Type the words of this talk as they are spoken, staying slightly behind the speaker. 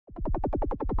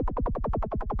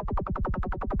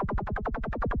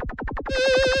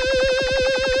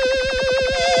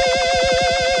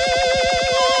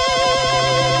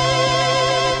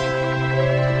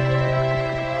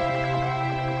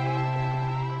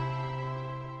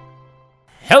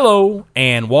Hello,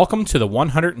 and welcome to the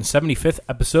 175th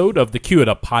episode of the Cue It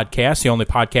Up podcast, the only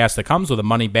podcast that comes with a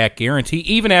money-back guarantee,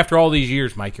 even after all these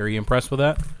years. Mike, are you impressed with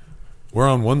that? We're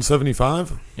on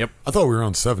 175? Yep. I thought we were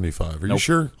on 75. Are you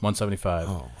sure? 175.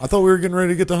 Oh, I thought we were getting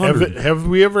ready to get to 100. Have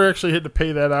we ever actually had to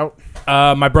pay that out?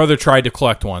 My brother tried to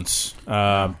collect once.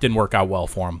 Didn't work out well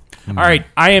for him. All right,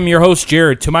 I am your host,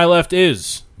 Jared. To my left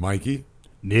is... Mikey?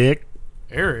 Nick?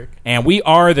 Eric. And we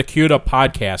are the Queued Up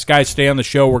Podcast. Guys, stay on the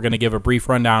show. We're going to give a brief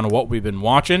rundown of what we've been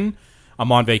watching.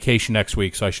 I'm on vacation next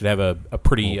week, so I should have a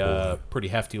pretty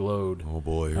hefty load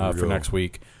for next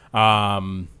week.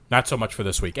 Not so much for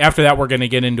this week. After that, we're going to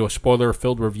get into a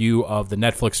spoiler-filled review of the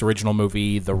Netflix original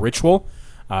movie, The Ritual.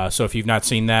 So if you've not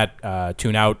seen that,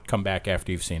 tune out. Come back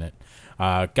after you've seen it.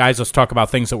 Guys, let's talk about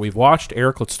things that we've watched.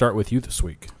 Eric, let's start with you this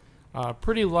week.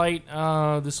 Pretty light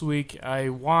this week. I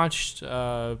watched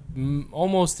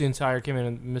almost the entire, came in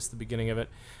and missed the beginning of it.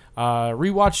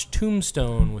 Rewatched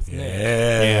Tombstone with Nick.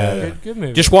 Yeah. Good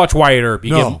movie. Just watch Wyatt Earp.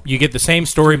 No. You get the same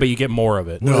story, but you get more of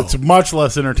it. No. It's much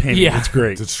less entertaining. Yeah. It's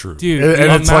great. It's true. Dude,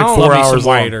 And the it's like amount- 4 Love me some hours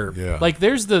Wyatt long. Earp. Yeah. Like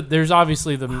there's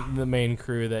obviously the main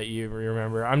crew that you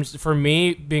remember. For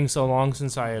me, being so long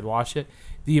since I had watched it,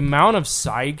 the amount of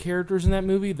side characters in that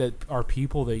movie that are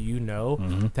people that you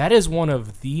know, that is one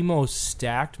of the most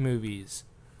stacked movies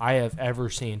I have ever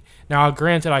seen. Now,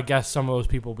 granted, I guess some of those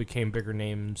people became bigger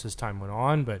names as time went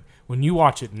on, but when you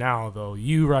watch it now, though,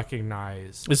 you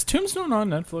recognize Is Tombstone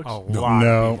on Netflix? a lot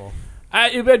No. of people.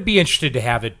 I'd be interested to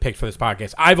have it picked for this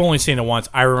podcast. I've only seen it once.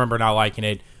 I remember not liking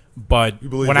it, but You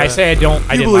believe when I that? say I didn't You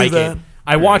like believe that? it,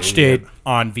 I watched it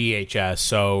on VHS,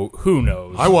 so who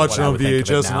knows? I watched it what on would think of it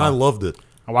VHS and now. I loved it.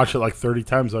 I watched it like 30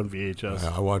 times on VHS.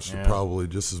 I watched it probably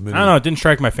just as many. I don't know. It didn't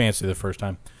strike my fancy the first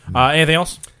time. Anything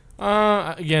else?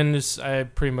 Again, I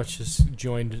pretty much just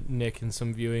joined Nick in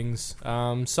some viewings.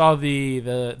 Saw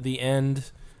the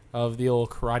end of the old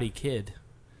Karate Kid,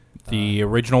 The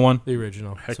original one? the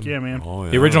original. Heck yeah, man. Oh,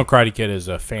 yeah. The original Karate Kid is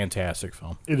a fantastic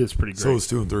film. It is pretty great. So is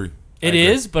 2 and 3. It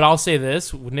is, but I'll say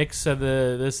this: Nick said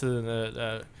this.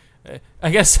 I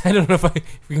guess I don't know if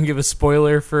we can give a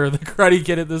spoiler for the Karate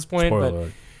Kid at this point, Spoiler.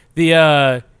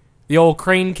 but the old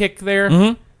crane kick there,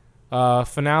 Mm-hmm.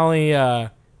 finale,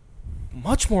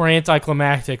 much more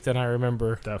anticlimactic than I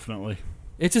remember. Definitely.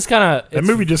 It just kind of That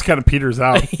movie just kind of peters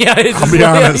out. yeah, it's I'll be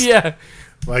honest. Yeah,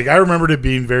 Like, I remembered it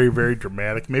being very, very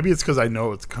dramatic. Maybe it's because I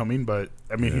know it's coming, but,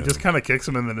 I mean, he just kind of kicks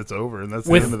him and then it's over, and that's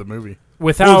the With- end of the movie.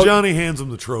 Without Well, Johnny hands him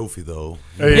the trophy, though.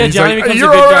 Yeah, He's Johnny like, becomes a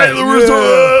 "You're good all guy." right,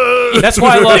 Lewis." That's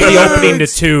why I love the opening to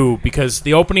 2, because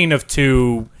the opening of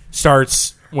 2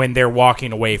 starts when they're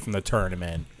walking away from the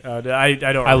tournament. I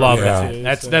don't. I love remember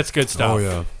that. too, so. That's good stuff. Oh,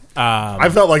 yeah. I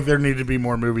felt like there needed to be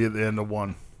more movie at the end of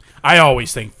 1. I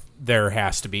always think there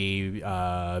has to be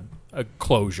a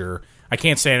closure. I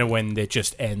can't stand it when it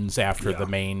just ends after the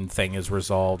main thing is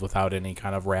resolved without any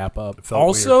kind of wrap up.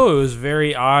 Also, it was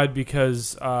very odd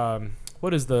because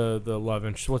what is the love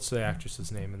interest? What's the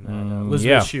actress's name in that? Elizabeth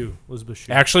yeah. Shue. Elizabeth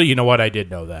Shue. Actually, you know what? I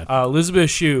did know that. Elizabeth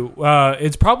Shue.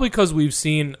 It's probably because we've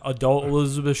seen adult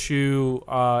Elizabeth Shue,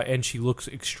 and she looks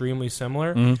extremely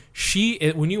similar.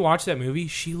 When you watch that movie,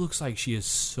 she looks like she is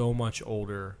so much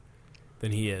older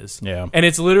than he is. Yeah. And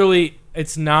it's literally,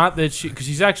 it's not that because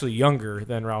she's actually younger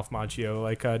than Ralph Macchio.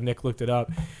 Like Nick looked it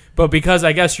up, but because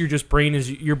I guess your brain is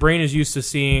used to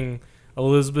seeing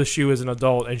Elizabeth Shue as an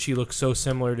adult, and she looks so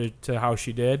similar to how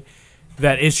she did.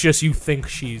 That it's just you think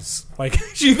she's like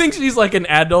she thinks she's like an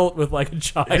adult with like a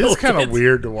child. It is kind of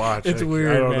weird to watch. It's Like,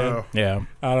 weird, I don't man. know. Yeah.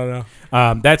 I don't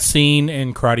know. That scene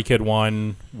in Karate Kid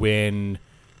 1 when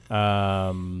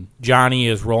Johnny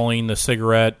is rolling the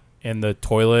cigarette in the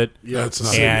toilet. Yeah, That's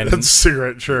not- And- that's a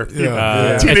cigarette, sure.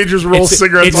 Yeah. Teenagers roll It's-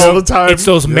 cigarettes it's- all the time. It's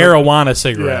those marijuana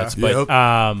cigarettes, Yeah. but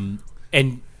Yep.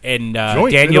 and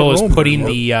Joint, Daniel they is don't roll putting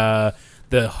marijuana.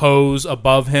 the hose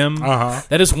above him. Uh-huh.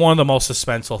 That is one of the most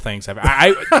suspenseful things I've.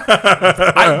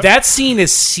 That scene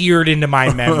is seared into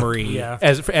my memory Yeah.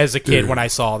 as a kid Dude. when I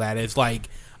saw that. It's like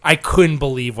I couldn't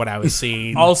believe what I was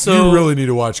seeing. Also, You really need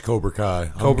to watch Cobra Kai.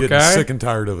 I'm Cobra getting Kai? sick and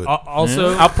tired of it.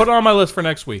 also, I'll put it on my list for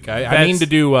next week. I That's- mean to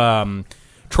do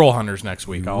Troll Hunters next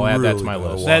week. I'll add that to really my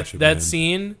gotta list. watch it, man. that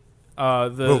scene, the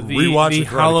rewatch the it, Karate Kid,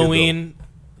 Halloween,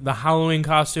 the Halloween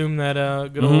costume that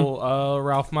good old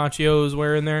Ralph Macchio is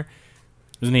wearing there.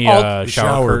 Isn't he All-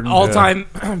 shower curtain? All time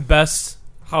best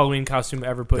Halloween costume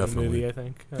ever put in a Definitely. movie, I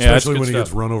think. Yeah, that's Especially good when he stuff.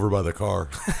 gets run over by the car.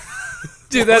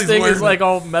 Dude, that He's thing wearing is like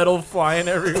all metal flying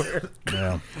everywhere.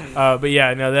 Yeah. But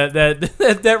yeah, no, that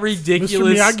Mr.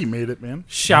 ridiculous Miyagi made it, man.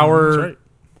 shower That's right.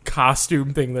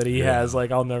 costume thing that he has,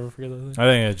 like I'll never forget that thing. I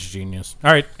think it's genius.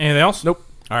 All right, anything else? Nope.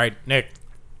 All right, Nick,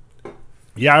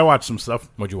 Yeah, I watched some stuff.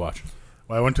 what'd you watch?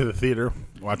 Well, I went to the theater,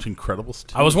 watch Incredibles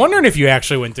 2. I was wondering if you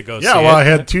actually went to go see it. Yeah, well, I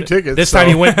had 2 tickets. This time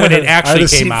you went when it I actually had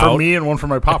a came seat out. for me and one for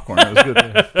my popcorn.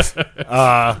 It was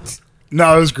good.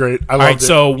 No, it was great. I All loved right, it.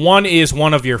 so one is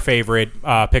one of your favorite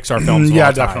Pixar films of Yeah,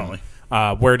 all time. definitely.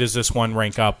 Where does this one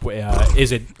rank up?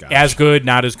 Is it as good,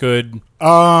 not as good?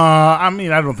 I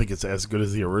mean, I don't think it's as good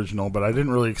as the original, but I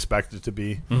didn't really expect it to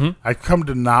be. Mm-hmm. I come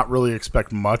to not really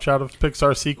expect much out of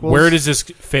Pixar sequels. Where does this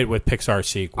fit with Pixar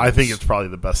sequels? I think it's probably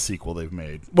the best sequel they've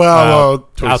made. Well,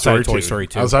 outside of Toy Story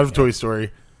 2. Outside of Toy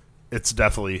Story, it's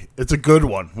a good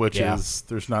one, which Yeah. is,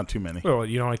 there's not too many. Well,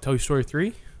 you don't like Toy Story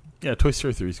 3? Yeah, Toy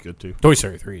Story 3 is good too. Toy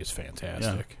Story 3 is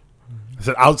fantastic. I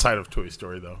said outside of Toy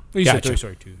Story, though. You said Gotcha. Toy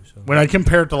Story 2. So. When I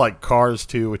compare it to like Cars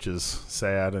 2, which is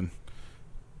sad, and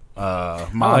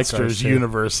Monsters Cars 2.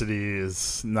 University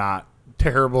is not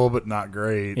terrible, but not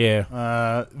great.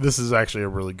 Yeah. This is actually a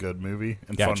really good movie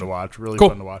and fun Gotcha. to watch. Really Cool.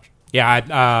 fun to watch. Yeah,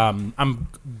 I'm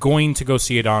going to go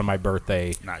see it on my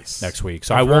birthday Nice. next week,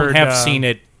 so I've I won't heard, have seen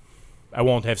it. I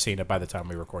won't have seen it by the time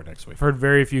we record next week. I've heard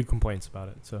very few complaints about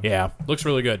it. So Yeah, looks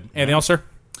really good. Anything else, sir?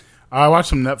 I watched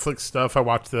some Netflix stuff. I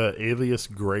watched the Alias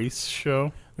Grace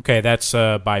show. Okay, that's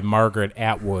by Margaret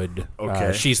Atwood.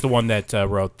 Okay. She's the one that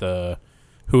wrote the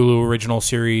Hulu original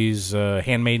series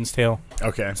Handmaid's Tale.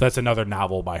 Okay. So that's another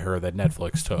novel by her that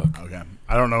Netflix took. Okay.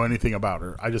 I don't know anything about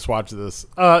her. I just watched this.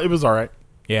 It was all right.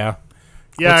 Yeah.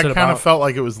 Yeah, What's I it kind about? of felt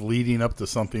like it was leading up to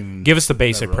something. Give us the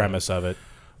basic Never premise of it.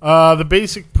 The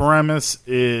basic premise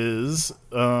is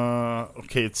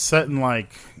okay. It's set in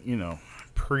like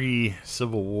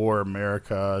pre-Civil War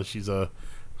America. She's a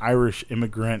Irish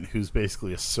immigrant who's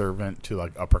basically a servant to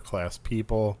like upper class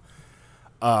people,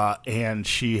 and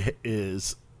she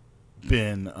is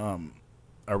been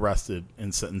arrested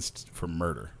and sentenced for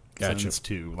murder. Gotcha. Sentenced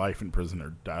to life in prison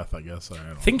or death, I guess. I don't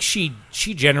know. I think she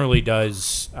generally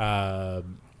does.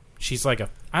 She's like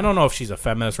I don't know if she's a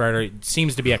feminist writer. It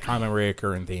seems to be a common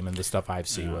recurring theme in the stuff I've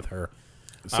seen with her.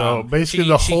 So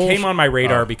basically, she came on my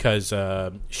radar because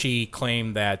she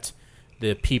claimed that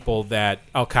the people that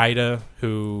Al Qaeda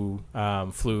who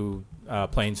flew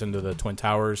planes into the Twin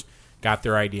Towers got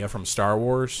their idea from Star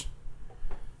Wars.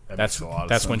 makes a lot of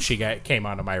That's when sense. she came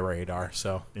onto my radar.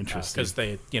 So Interesting. because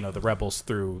they the rebels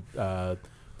threw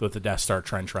with the Death Star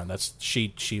trench run. That's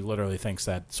she literally thinks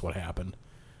that's what happened.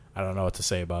 I don't know what to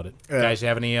say about it. Guys, you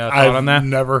have any thought I've on that?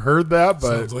 never heard that,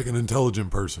 but Sounds like an intelligent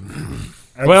person.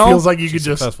 it Well, feels like you could she's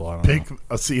just successful, I don't pick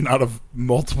a scene out of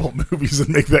multiple movies and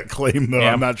make that claim, though.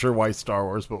 Yeah. I'm not sure why Star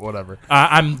Wars, but whatever.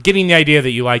 I'm getting the idea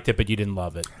that you liked it, but you didn't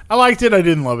love it. I liked it. I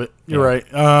didn't love it. You're Yeah. right.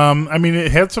 I mean,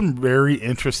 it had some very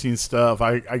interesting stuff.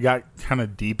 I got kind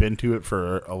of deep into it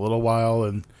for a little while,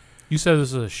 and you said this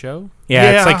is a show? Yeah,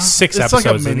 it's Yeah, like 6 it's like a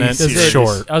episodes, isn't it? mini-series. It's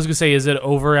short. I was gonna say, is it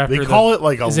over after they call it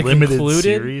like a is it limited concluded,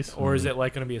 series. or is it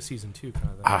like going to be a season 2 kind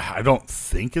of thing? I don't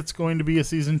think it's going to be a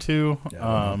season 2.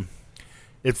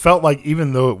 It felt like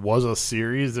even though it was a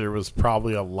series, there was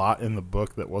probably a lot in the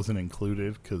book that wasn't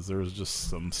included because there was just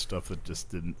some stuff that just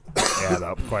didn't add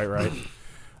up quite right.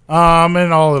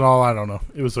 And all in all, I don't know.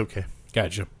 It was okay.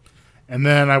 Gotcha. And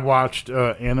then I watched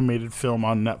an animated film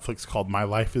on Netflix called My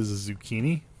Life is a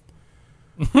Zucchini.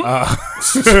 Your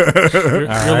right.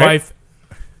 life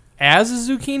as a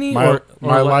zucchini,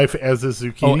 My life as a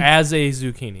zucchini. as a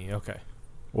zucchini. Okay.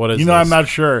 What is You know, this? I'm not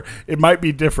sure. It might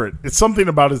be different. It's something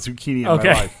about a zucchini in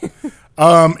Okay. my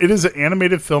life. It is an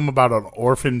animated film about an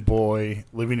orphan boy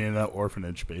living in an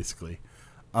orphanage, basically.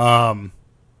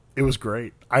 It was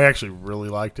great. I actually really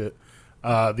liked it.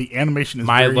 The animation is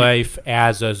My very- Life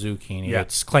as a Zucchini. Yeah.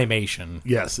 It's claymation.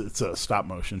 Yes, it's a stop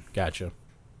motion. Gotcha.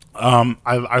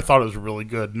 I thought it was really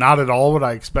good. Not at all what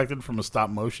I expected from a stop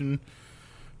motion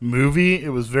movie. It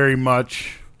was very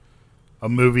much a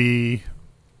movie.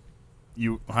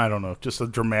 I don't know, just a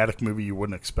dramatic movie you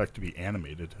wouldn't expect to be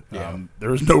animated. Yeah. There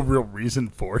was no real reason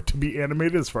for it to be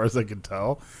animated, as far as I could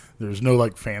tell. There's no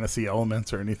like fantasy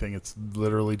elements or anything. It's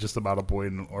literally just about a boy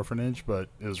in an orphanage, but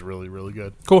it was really, really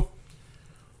good. Cool.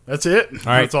 That's it. All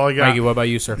right. That's all I got. Maggie, what about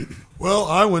you, sir? Well,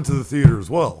 I went to the theater as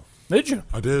well. Did you?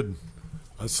 I did.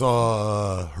 I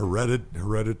saw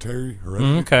Hereditary.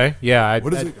 Okay. Yeah.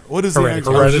 What is it? What is the Hereditary.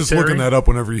 actual? I was just Hereditary? looking that up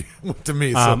whenever you went to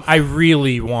me. So. I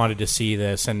really wanted to see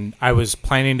this, and I was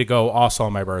planning to go also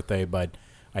on my birthday, but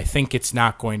I think it's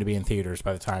not going to be in theaters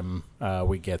by the time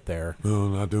we get there. No,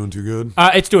 not doing too good.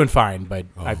 It's doing fine, but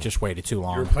I've just waited too You're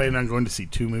long. planning on going to see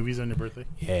 2 movies on your birthday?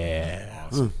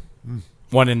 Yeah.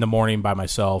 One in the morning by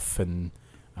myself, and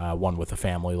one with the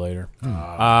family later.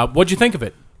 What'd you think of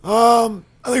it?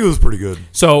 I think it was pretty good.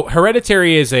 So,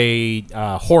 Hereditary is a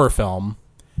horror film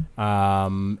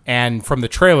And from the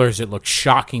trailers, it looked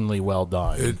shockingly well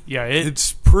done.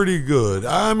 It's pretty good.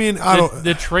 I mean,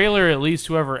 the trailer, at least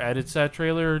whoever edits that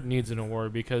trailer needs an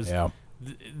award because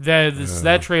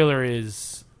that trailer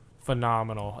is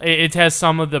phenomenal. It has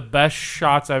some of the best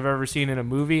shots I've ever seen in a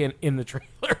movie in the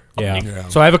trailer.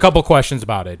 So I have a couple questions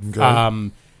about it.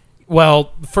 Okay.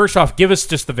 Well, first off, give us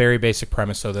just the very basic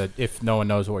premise so that if no one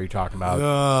knows what you're talking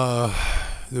about.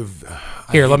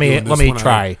 Here, let me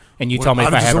try, and you tell me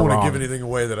if I have it wrong. I don't want to give anything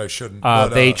away that I shouldn't.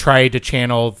 They tried to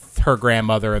channel her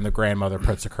grandmother, and the grandmother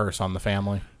puts a curse on the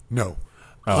family. No.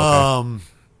 Oh,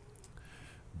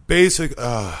 okay.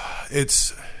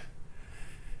 It's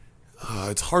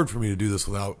hard for me to do this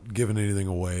without giving anything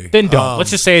away. Then don't. Let's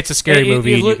just say it's a scary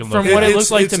movie. From what it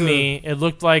looked like to me, it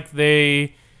looked like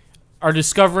they are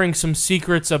discovering some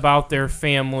secrets about their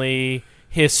family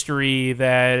history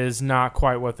that is not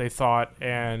quite what they thought,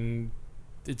 and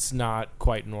it's not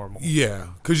quite normal. Yeah,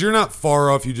 because you're not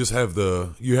far off. You just have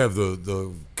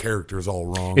the characters all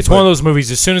wrong. It's one of those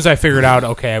movies. As soon as I figured out,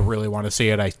 okay, I really want to see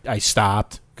it, I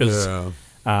stopped because,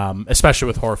 especially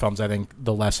with horror films, I think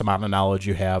the less amount of knowledge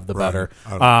you have, the better.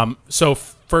 So,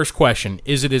 first question: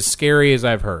 is it as scary as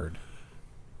I've heard?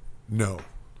 No.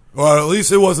 Well, at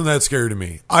least it wasn't that scary to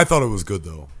me. I thought it was good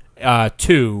though.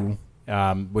 Two.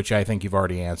 Which I think you've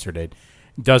already answered it.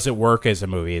 Does it work as a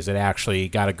movie? Is it actually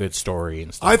got a good story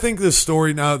and stuff? I think this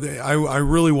story now. I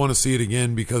really want to see it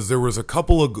again because there was a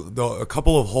couple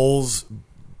of holes,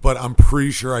 but I'm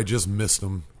pretty sure I just missed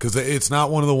them because it's not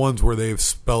one of the ones where they've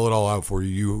spelled it all out for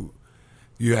you.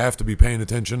 You have to be paying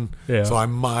attention. Yeah. So I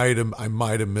might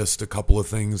have missed a couple of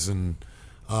things and.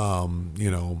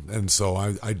 And so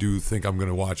I do think I'm going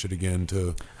to watch it again.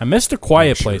 I missed A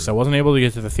Quiet Place. I wasn't able to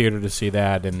get to the theater to see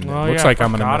that, and it looks like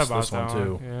I'm going to miss this one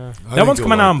too. Yeah. That one's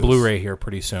coming out on Blu-ray here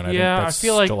pretty soon. I think that's I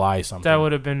feel like July something. That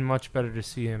would have been much better to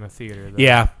see in a theater. Though.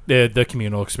 Yeah, the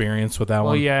communal experience with that one.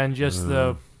 Well, yeah, and just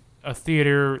a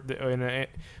theater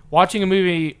watching a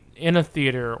movie in a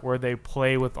theater where they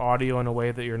play with audio in a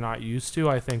way that you're not used to,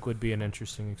 I think would be an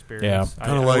interesting experience.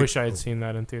 Yeah, I wish I had seen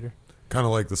that in theater. Kind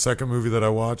of like the second movie that I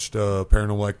watched,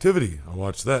 Paranormal Activity. I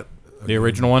watched that. The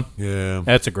original one? Yeah.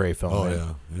 That's a great film.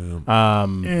 Oh,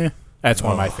 yeah. That's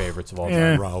one of my favorites of all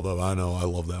time. Riled up. I know. I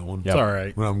love that one. Yep. It's all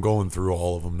right. When I'm going through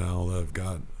all of them now that I've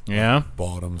got. Yeah?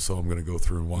 Bought them, so I'm going to go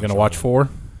through and watch. You going to watch 4?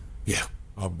 Yeah.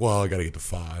 Well, I got to get to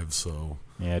 5, so.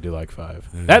 Yeah, I do like 5.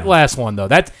 Yeah. That last one, though,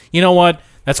 you know what?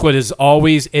 That's what is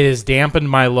always, it has dampened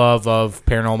my love of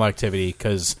Paranormal Activity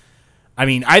because, I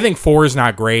mean, I think 4 is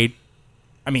not great.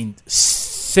 I mean,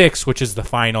 6, which is the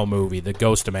final movie, the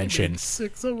Ghost Dimension,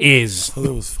 is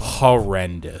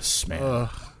horrendous, man.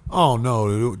 Oh,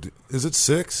 no. Is it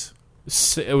 6?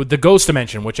 The Ghost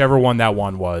Dimension, whichever one that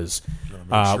one was,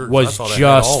 was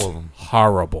just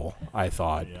horrible, I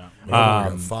thought. Yeah.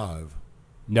 Got 5.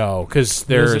 No, because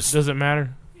there's... Does it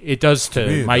matter? It does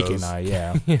to Mikey and I,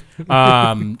 yeah.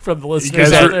 From the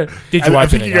listeners out there. Did you watch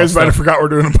I think you guys might have forgot we're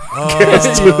doing a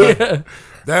podcast.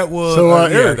 That was so.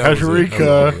 Eric, how's your week?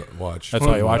 Watch. That's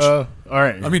all you watch. All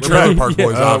right. I mean, Trailer Park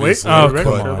Boys. Obviously. Come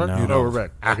on, no, we're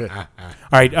back. Okay. All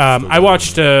right. I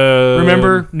watched.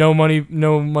 Remember, no money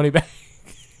back.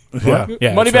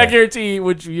 Yeah, money back guarantee,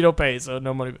 which you don't pay, so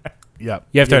no money back. Yeah,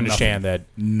 you have to understand that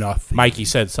nothing. Mikey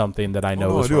said something that I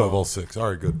know. I do have all 6.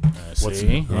 All right, good.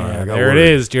 See, there it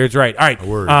is. Jared's right.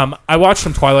 All right. I watched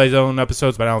some Twilight Zone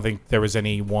episodes, but I don't think there was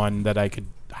any one that I could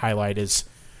highlight as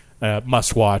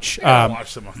must watch.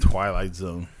 Watch some of Twilight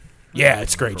Zone. Yeah,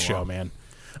 it's a great show, man.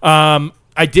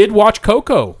 I did watch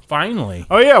Coco finally.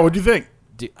 Oh yeah, what do you think?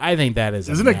 I think that is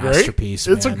Isn't a it masterpiece.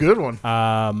 Great? It's man. a good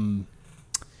one.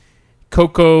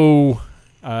 Coco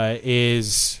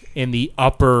is in the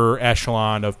upper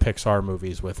echelon of Pixar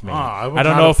movies with me. I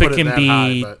don't know if it can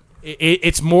be.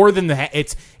 It's more than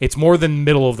it's more than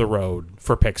middle of the road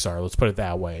for Pixar. Let's put it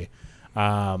that way.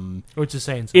 Which is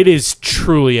saying something. It is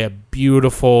truly a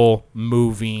beautiful,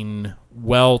 moving,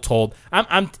 well told.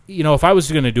 I'm if I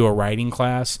was going to do a writing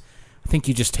class, I think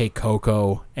you just take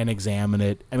Coco and examine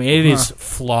it. I mean, it is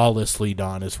flawlessly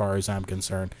done as far as I'm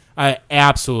concerned. I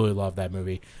absolutely love that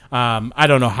movie. I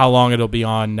don't know how long it'll be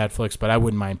on Netflix, but I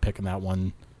wouldn't mind picking that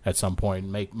one at some point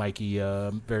and make Mikey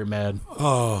very mad.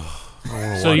 Oh,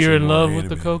 so you're in love with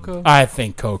the Coco? I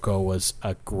think Coco was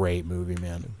a great movie,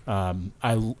 man.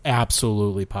 I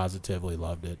absolutely, positively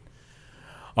loved it.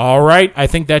 All right, I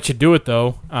think that should do it,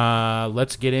 though.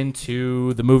 Let's get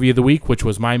into the movie of the week, which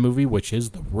was my movie, which is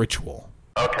The Ritual.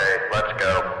 Okay, let's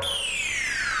go.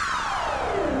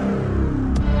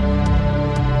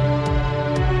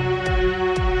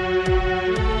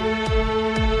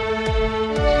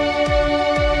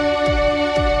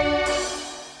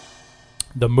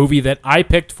 the movie that I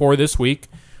picked for this week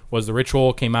was The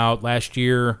Ritual. Came out last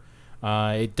year.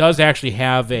 It does actually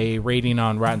have a rating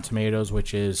on Rotten Tomatoes,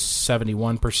 which is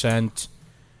 71%.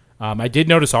 I did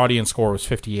notice audience score was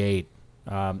 58.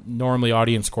 Normally,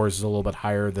 audience scores is a little bit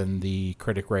higher than the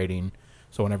critic rating.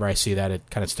 So whenever I see that, it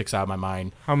kind of sticks out in my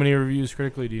mind. How many reviews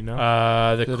critically do you know?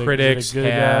 The critics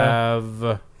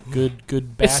have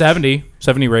good batch? it's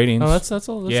 70 ratings. Oh, that's a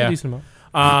decent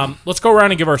amount. Let's go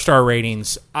around and give our star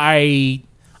ratings. I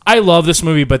love this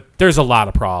movie, but there's a lot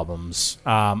of problems.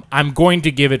 I'm going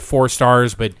to give it 4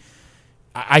 stars, but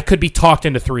I could be talked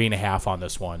into 3.5 on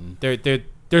this one.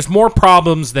 There's more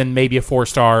problems than maybe a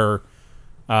 4-star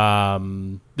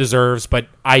deserves, but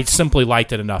I simply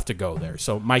liked it enough to go there.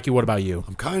 So, Mikey, what about you?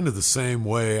 I'm kind of the same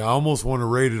way. I almost want to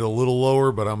rate it a little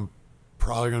lower, but I'm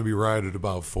probably going to be right at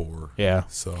about 4. Yeah.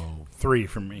 So 3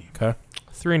 from me. Okay.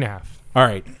 3.5. All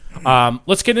right.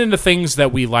 Let's get into things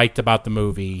that we liked about the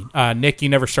movie. Nick, you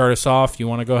never start us off. You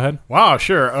want to go ahead? Wow,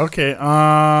 sure. Okay.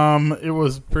 It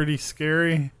was pretty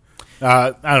scary.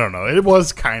 I don't know. It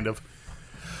was kind of.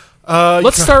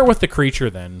 Let's start with the creature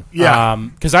then. Yeah.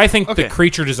 Because I think the Okay.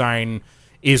 creature design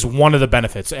is one of the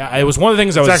benefits. It was one of the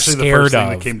things I was actually the scared first thing of.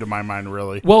 that came to my mind,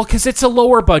 really. Well, because it's a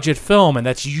lower budget film, and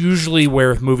that's usually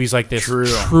where movies like this True.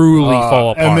 truly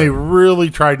fall apart. And they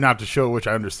really tried not to show it, which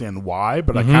I understand why,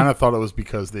 but I kind of thought it was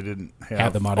because they didn't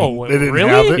have the money. Oh, They didn't really?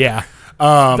 have it. Yeah.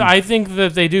 I think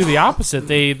that they do the opposite.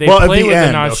 They Well, at play the with it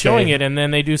end, not okay. showing it, and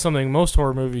then they do something most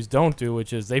horror movies don't do,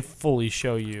 which is they fully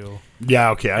show you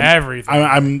Yeah, okay. everything.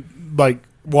 I'm like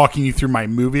walking you through my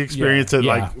movie experience, and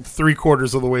yeah. like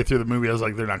 3/4 of the way through the movie, I was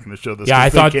like, they're not going to show this. Yeah, I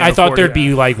 'cause they thought can't I thought afford there'd it.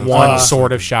 be like one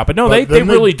sort of shot, but no, they But then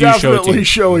really do show it to definitely you.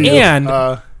 show you. And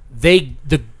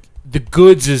the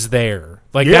goods is there.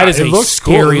 Like yeah, that is it a looks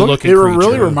scary cool. looking It creature.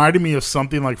 really reminded me of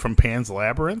something like from Pan's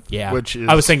Labyrinth. Yeah. which is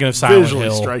I was thinking of Silent visually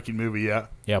Hill. striking movie. Yeah,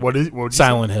 Yeah. What would you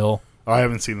Silent Hill. say? Oh, I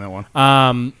haven't seen that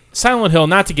one. Silent Hill,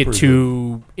 not to get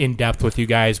too in-depth with you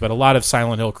guys, but a lot of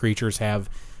Silent Hill creatures have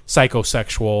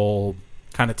psychosexual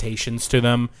connotations to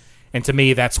them. And to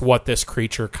me, that's what this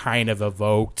creature kind of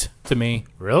evoked to me.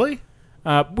 Really?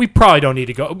 We probably don't need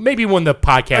to go. Maybe when the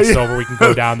podcast is over, we can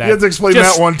go down that. You have to explain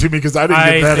Just- that one to me because I didn't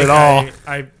get that think at all.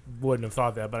 I wouldn't have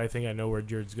thought that, but I think I know where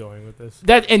Jared's going with this.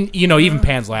 That and even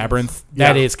Pan's Labyrinth.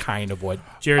 That is kind of what.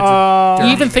 Jared's a dirty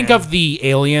You even think man. of the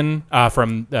alien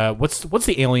from what's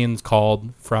the aliens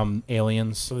called from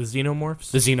Aliens? So the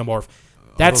xenomorphs. The xenomorph.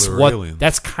 That's they were what. aliens.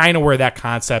 That's kind of where that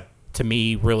concept to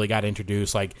me really got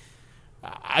introduced. Like,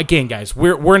 again, guys,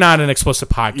 we're not an explicit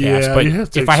podcast, Yeah, but you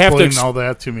have to if I have to explain all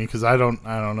that to me because I don't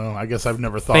know. I guess I've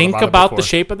never thought think about, about it the before.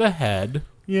 shape of the head,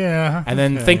 Yeah, and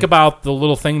then okay. think about the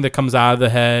little thing that comes out of the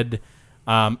head.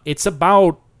 It's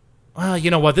about. Well, you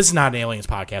know what? This is not an aliens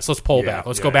podcast. Let's pull back.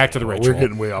 Let's go back to the ritual. We're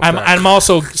getting way off I'm, track. I'm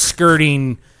also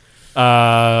skirting.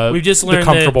 We've just learned the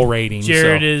comfortable that rating.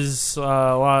 Jared so. is a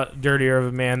lot dirtier of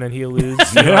a man than he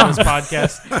alludes to on this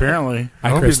podcast. Apparently, I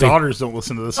hope Christy. your daughters don't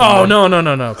listen to this. Oh someday.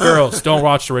 no! Girls, don't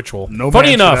watch the ritual. No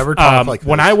Funny man should enough, ever talk like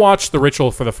when this. I watched the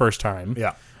ritual for the first time,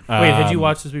 Yeah, Wait, had you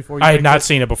watched this before? You I had picked not it?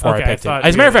 seen it before Okay, I picked it. thought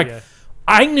As a matter of you- fact, yeah.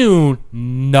 I knew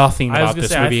nothing I was about gonna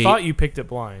this say movie. I thought you picked it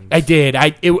blind. I did.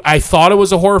 I thought it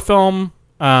was a horror film,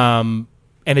 and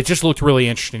it just looked really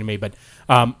interesting to me. But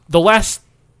the last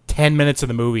 10 minutes of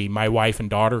the movie, my wife and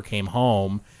daughter came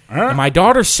home, and my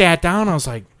daughter sat down. I was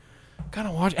like,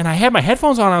 "Gotta watch." And I had my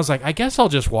headphones on. I was like, "I guess I'll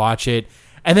just watch it."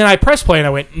 And then I pressed play, and I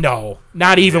went, "No,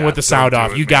 not even with the sound don't do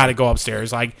off. it, You got to go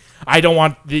upstairs. Like, I don't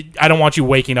want you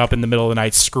waking up in the middle of the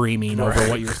night screaming over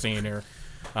what you're seeing here."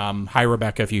 Hi,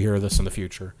 Rebecca, if you hear this in the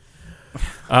future.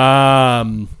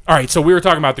 All right, so we were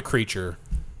talking about the creature.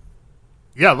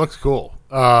 yeah, it looks cool.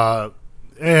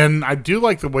 And I do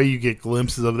like the way you get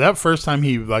glimpses of that first time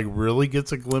he like really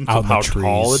gets a glimpse Out of in the how trees.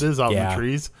 tall it is out in Yeah. the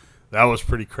trees. That was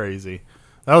pretty crazy.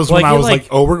 That was Like, when I it, was like- like,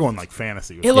 "Oh, we're going like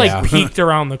fantasy." with It this. like peeked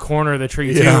around the corner of the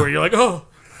tree too, Yeah. where you're like, oh.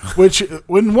 Which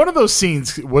when one of those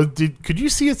scenes could you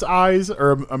see its eyes,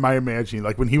 or am I imagining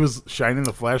like when he was shining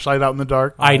the flashlight out in the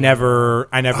dark? I never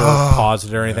paused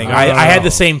it or anything. I had the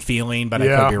same feeling, but I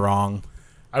Yeah. could be wrong.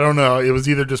 I don't know. It was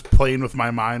either just playing with my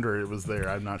mind or it was there.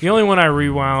 I'm not The sure. only one I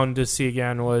rewound to see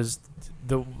again was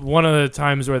the one of the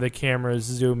times where the camera is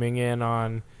zooming in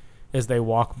on as they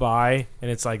walk by,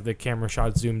 and it's like the camera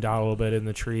shot zoomed out a little bit in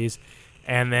the trees,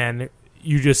 and then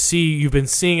you just see you've been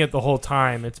seeing it the whole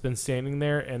time. It's been standing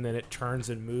there, and then it turns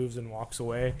and moves and walks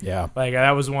away. Yeah, Like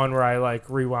that was one where I like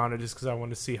rewound it just because I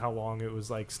wanted to see how long it was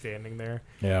like standing there.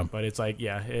 yeah. But it's like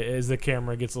as the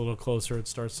camera gets a little closer, it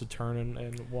starts to turn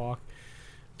and walk.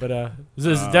 But this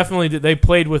is definitely they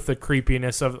played with the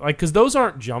creepiness of like because those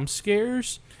aren't jump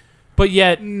scares. but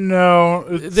yet No,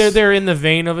 they're in the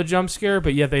vein of a jump scare,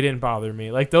 but yet they didn't bother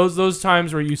me. Like those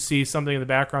times where you see something in the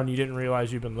background, you didn't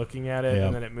realize you've been looking at it,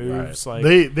 and then it moves. Right.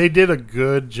 Like they did a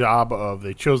good job of.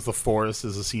 They chose the forest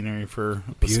as a scenery for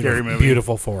a scary movie,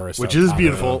 Beautiful forest, which is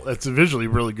beautiful. It's a visually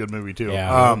really good movie too.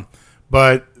 Yeah.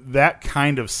 But that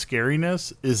kind of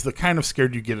scariness is the kind of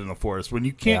scared you get in a forest when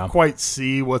you can't quite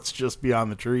see what's just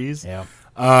beyond the trees. Yeah.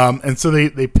 And so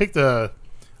they picked a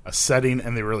setting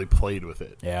and they really played with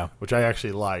it. Yeah. Which I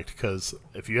actually liked, because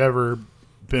if you ever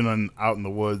been out in the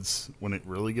woods when it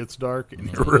really gets dark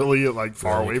and you're really like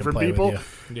far away from people,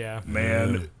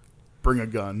 man, bring a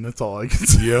gun. That's all I can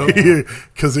say,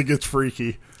 because it gets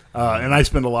freaky. And I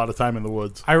spend a lot of time in the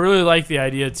woods. I really like the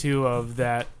idea too of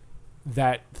that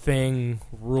thing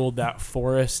ruled that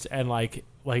forest, and like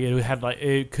it had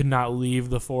it could not leave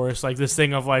the forest. Like this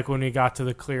thing of like when we got to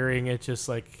the clearing, it just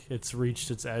like it's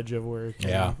reached its edge of where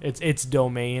it's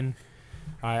domain.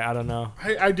 I don't know.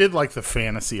 I did like the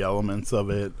fantasy elements of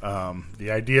it.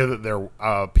 The idea that there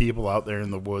are people out there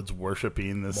in the woods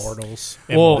worshiping this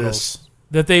mortals.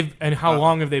 That they've, and how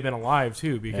long have they been alive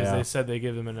too? Because they said they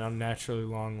give them an unnaturally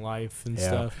long life and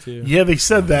stuff too. Yeah, they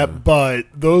said that, but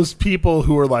those people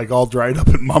who are like all dried up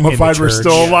and mummified were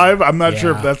still alive. I'm not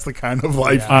sure if that's the kind of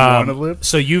life you want to live.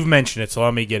 So you've mentioned it, so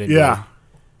let me get into it.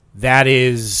 That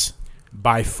is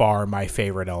by far my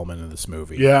favorite element of this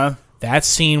movie. Yeah. That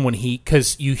scene when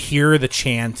because you hear the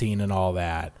chanting and all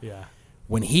that. Yeah.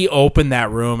 When he opened that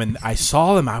room and I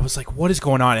saw them, I was like, what is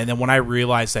going on? And then when I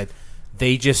realized that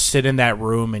they just sit in that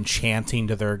room and chanting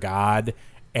to their god,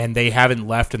 and they haven't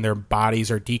left, and their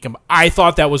bodies are decomposed. I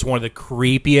thought that was one of the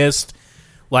creepiest,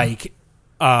 like,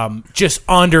 just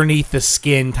underneath the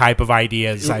skin type of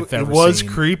ideas I've ever seen. It was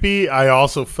creepy. I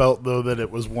also felt, though, that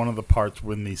it was one of the parts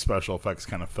when the special effects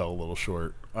kind of fell a little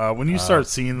short. When you start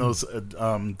seeing those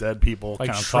dead people like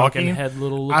kind of shrunken talking, head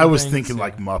little I was things, thinking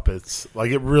like Muppets. Like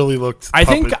it really looked. I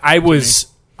think I was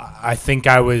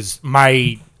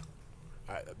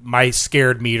my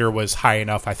scared meter was high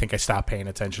enough. I think I stopped paying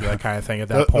attention to that kind of thing at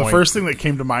that point. The first thing that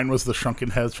came to mind was the shrunken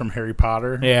heads from Harry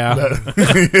Potter. Yeah.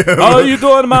 Oh, you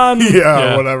doing, man?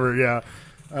 Yeah, whatever.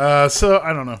 Yeah. So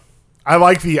I don't know. I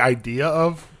like the idea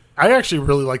of. I actually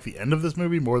really like the end of this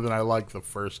movie more than I like the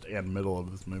first and middle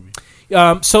of this movie.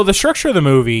 So the structure of the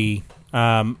movie,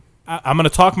 I'm going to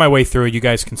talk my way through it. You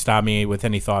guys can stop me with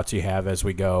any thoughts you have as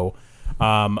we go.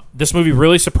 This movie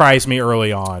really surprised me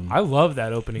early on. I love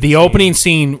that opening. The opening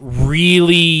scene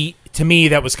really, to me,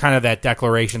 that was kind of that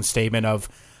declaration statement of,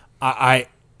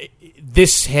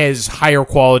 this has higher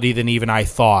quality than even I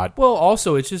thought. Well,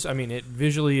 also it's just, I mean,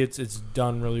 visually it's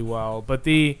done really well, but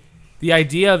the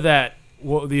idea that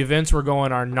the events we're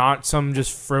going are not some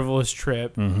just frivolous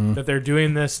trip, that they're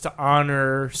doing this to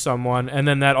honor someone, and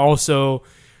then that also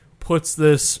puts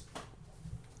this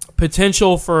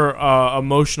potential for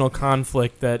emotional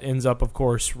conflict that ends up, of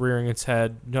course, rearing its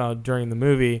head during the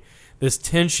movie. This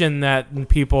tension that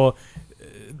people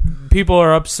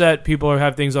are upset, people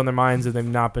have things on their minds, and they've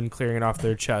not been clearing it off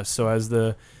their chest. So as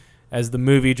the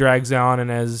movie drags on,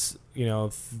 and as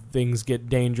things get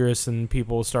dangerous, and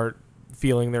people start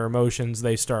feeling their emotions,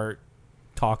 they start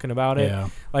talking about it. Yeah.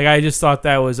 Like I just thought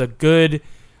that was a good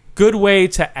way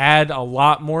to add a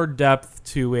lot more depth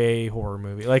to a horror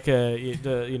movie, like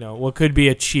what could be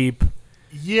a cheap.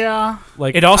 Yeah,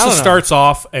 like it also starts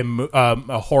off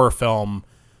a horror film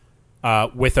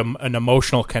with an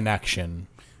emotional connection.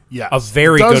 Yeah, a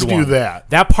very good one. Do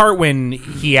that. That part when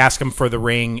he asks him for the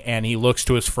ring and he looks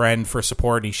to his friend for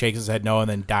support and he shakes his head no and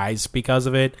then dies because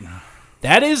of it.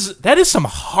 That is some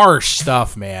harsh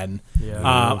stuff, man. Yeah.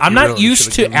 I'm not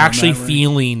used to actually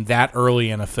feeling that early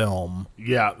in a film.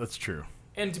 Yeah, that's true.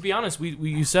 And to be honest,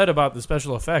 you said about the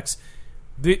special effects,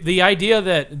 the idea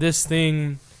that this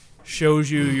thing shows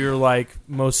you your like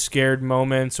most scared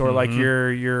moments, or like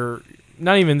your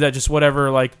not even that, just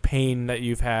whatever like pain that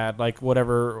you've had, like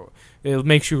whatever it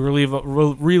makes you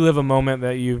relive a moment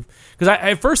that you've. Because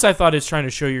at first I thought it's trying to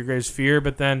show your greatest fear,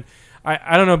 but then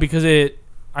I don't know, because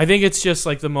I think it's just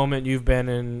like the moment you've been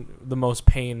in the most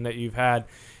pain that you've had,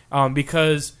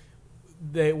 because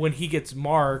when he gets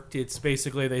marked, it's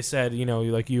basically they said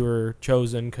like you were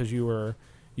chosen because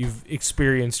you've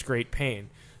experienced great pain.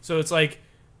 So it's like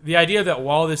the idea that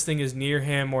while this thing is near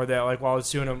him, or that like while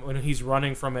it's doing him, when he's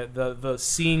running from it, the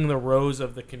seeing the rows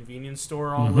of the convenience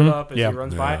store all lit up as he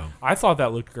runs by, I thought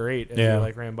that looked great as he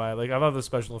like ran by. Like I thought the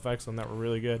special effects on that were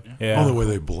really good. Yeah, the way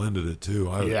they blended it too.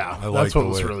 I that's what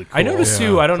was really cool. I noticed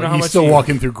too. I don't know how much he's still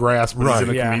walking through grass, but he's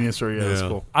in a convenience store. Yeah, that's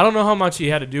cool. I don't know how much he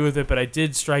had to do with it, but it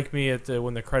did strike me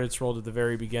when the credits rolled at the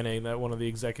very beginning that one of the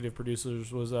executive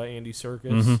producers was Andy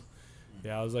Serkis.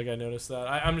 Yeah, I was like, I noticed that.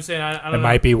 I'm just saying, I don't It know.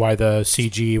 might be why the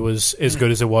CG was as good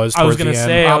as it was. I was going to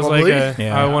say, I was like, Probably.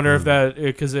 Yeah. I wonder if that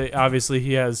because obviously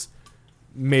he has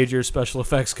major special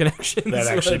effects connections. That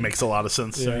actually makes a lot of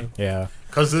sense to Yeah. me. Yeah.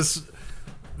 Because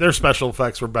their special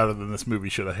effects were better than this movie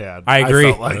should have had. I agree.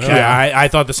 felt like. I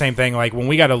thought the same thing. Like when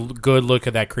we got a good look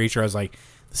at that creature, I was like,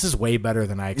 "This is way better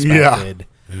than I expected."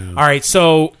 Yeah. All right,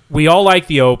 so we all like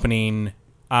the opening,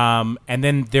 and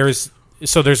then there's a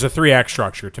 3-act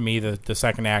structure. To me, the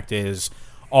second act is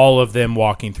all of them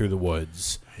walking through the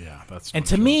woods, Yeah, that's. and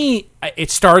to me,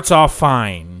 it starts off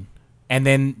fine, and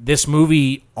then this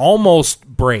movie almost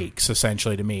breaks.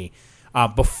 Essentially, to me.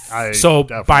 So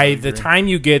definitely by the agree. time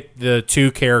you get the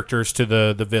two characters to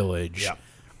the village, Yeah.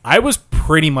 I was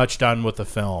pretty much done with the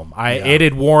film. Yeah. It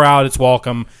had wore out its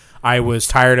welcome. I was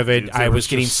tired of it. Dude, I there was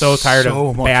getting just so tired so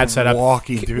of much bad setup.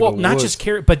 walking through well, the not woods.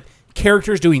 just but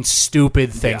characters doing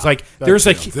stupid things. Yeah, like that there's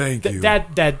a too. Thank you.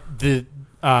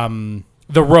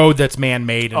 the road that's man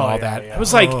made and all yeah, that. yeah. I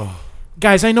was like,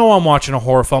 guys, I know I'm watching a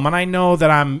horror film, and I know that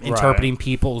I'm interpreting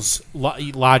people's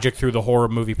logic through the horror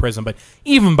movie prism, but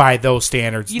even by those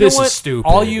standards, You know this what? is stupid.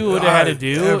 All you would have had to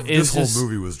do this is whole just,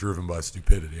 movie was driven by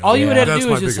stupidity. all you would have to That's do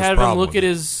my is just biggest have him problem look with at it.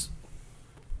 his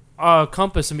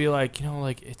compass and be like,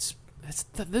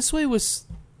 this way was.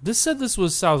 This said this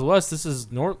was southwest. This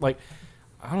is north. Like,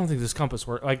 I don't think this compass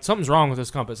works. Like, something's wrong with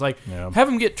this compass. Like, Yeah. have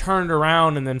him get turned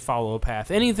around and then follow a path.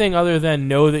 Anything other than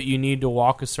know that you need to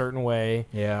walk a certain way.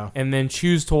 Yeah. And then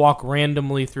choose to walk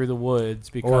randomly through the woods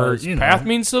because you know. path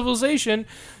means civilization.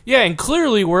 Yeah, and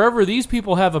clearly wherever these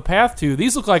people have a path to,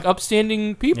 these look like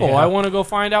upstanding people. Yeah. I want to go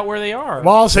find out where they are.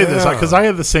 Well, I'll say this Yeah. because I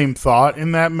had the same thought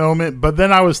in that moment, but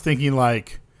then I was thinking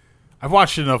like, I've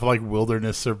watched enough like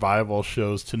wilderness survival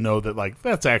shows to know that like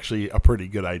that's actually a pretty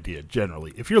good idea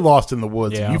generally. If you're lost in the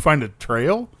woods Yeah. and you find a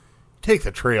trail, take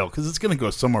the trail because it's going to go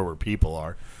somewhere where people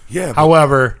are. Yeah. but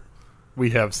However,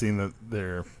 we have seen that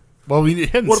there. Well, we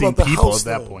hadn't What seen about the people house, at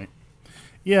that though? point.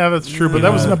 Yeah, that's true, but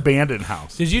that was an abandoned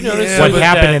house. Did you notice Yeah, What but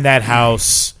happened in that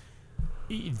house?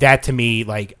 That to me,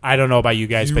 like, I don't know about you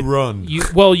guys, You but run. You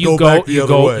Go back the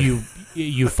other way.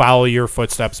 you follow your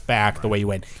footsteps back the way you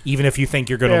went, even if you think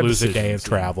you're going to Bad lose a day of decisions, yeah.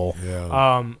 travel.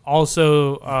 yeah.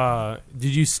 Also,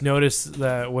 did you notice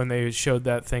that when they showed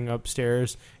that thing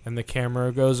upstairs and the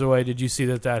camera goes away, did you see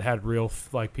that had real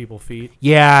like people feet?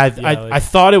 Yeah, like- I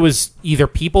thought it was either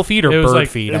people feet or It was bird like-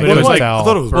 feet. it I was couldn't like- tell. I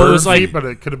thought it was Well, it bird was like- feet. but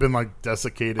it could have been like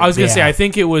desiccated. I was gonna say, Yeah. I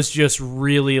think it was just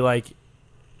really like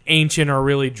ancient or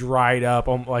really dried up,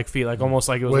 like feet, like almost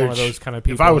like it was one of Which, those kind of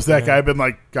people. If I was that Yeah. guy, I'd been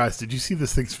like, guys, did you see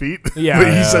this thing's feet? Yeah. But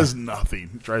he Yeah. says nothing.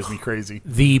 It drives me crazy.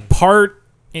 The part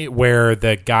where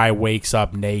the guy wakes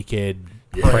up naked,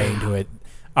 praying to it,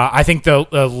 I think a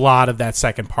lot of that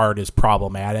second part is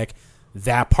problematic.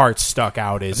 That part stuck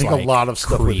out I as think like a lot of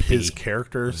stuff creepy. with his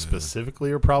character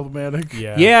specifically are problematic.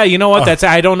 Yeah. Yeah, you know what? That's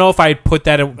I don't know if I'd put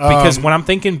that in, because Um, when I'm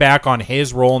thinking back on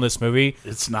his role in this movie,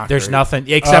 It's not. there's great. nothing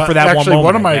except for that actually, one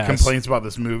moment. of my I guess. complaints about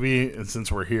this movie, and since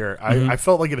we're here, I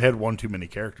felt like it had one too many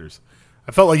characters.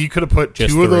 I felt like you could have put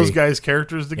Just two of those three. guys'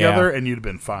 characters together, Yeah. and you'd have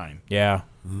been fine. Yeah,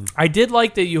 I did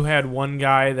like that you had one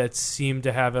guy that seemed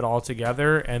to have it all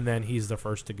together, and then he's the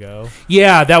first to go.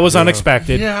 yeah, that was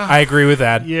unexpected. Yeah. I agree with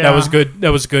that. Yeah. That was good.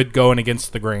 That was good going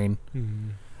against the grain.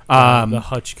 The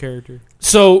Hutch character.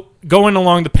 So going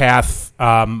along the path,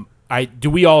 do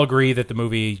we all agree that the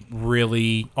movie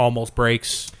really almost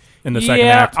breaks in the second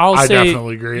act? I'll I say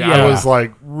definitely agree. yeah. I was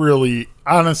like, really,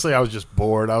 honestly, I was just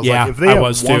bored. I was Yeah, like, if they I have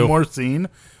was one too. more scene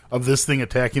of this thing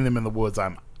attacking them in the woods,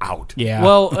 I'm out. Yeah.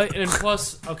 Well, and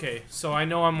plus, okay, so I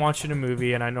know I'm watching a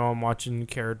movie, and I know I'm watching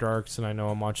Cara Darks, and I know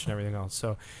I'm watching everything else.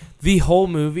 So the whole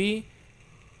movie,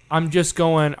 I'm just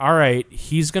going, all right,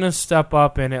 he's going to step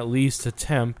up and at least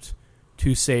attempt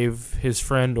to save his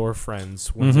friend or friends.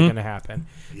 When's it going to happen?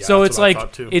 Yeah, So that's it's what I like,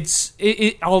 thought, too.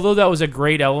 it, although that was a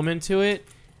great element to it,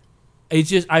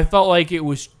 I felt like it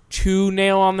was too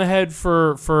nail on the head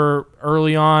for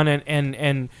early on,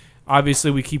 and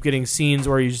obviously we keep getting scenes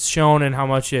where he's shown and how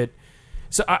much it.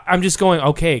 So I'm just going,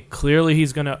 okay, clearly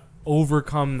he's going to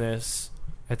overcome this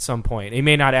at some point. He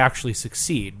may not actually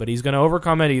succeed, but he's going to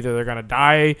overcome it. Either they're going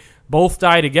to both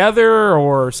die together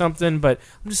or something, but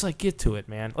I'm just like, get to it,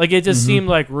 man. Like, it just seemed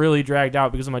like really dragged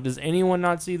out because I'm like, does anyone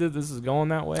not see that this is going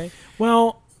that way?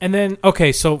 Well, and then,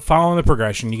 okay, so following the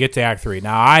progression, you get to Act 3.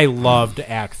 Now, I loved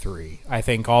Act 3. I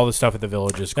think all the stuff at the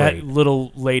village is great. That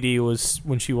little lady was,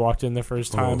 when she walked in the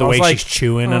first time, The I was way like, she's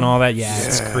chewing and all that,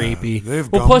 it's Yeah, creepy.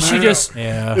 they've well, gone plus she mad. just,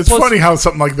 Yeah. It's Plus- funny how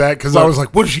something like that, because I was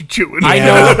like, what is she chewing? I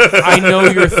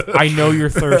know you're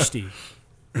thirsty.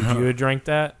 Would you have drank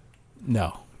that?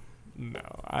 No. No,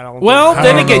 I don't. Well, I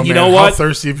then don't again, know, you man. know How what?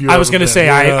 thirsty have you I was ever going to been? say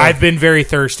Yeah. I've been very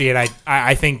thirsty, and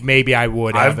I think maybe I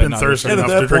would. I've have been another thirsty And thing. at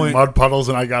enough to that drink point- mud puddles,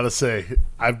 and I gotta say,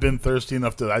 I've been thirsty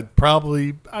enough that I'd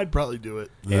probably do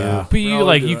it. Yeah. But you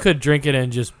Probably do you it. could drink it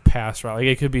and just pass right. Like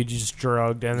it could be just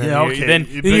drugged, and then Yeah, you, okay. then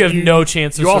But you have you- no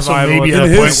chance of you also survival. maybe In at a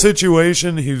his point-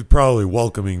 situation, he's probably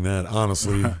welcoming that.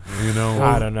 Honestly, you know.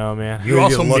 I don't know, man. You Yeah,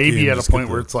 also get lucky may be and at a just point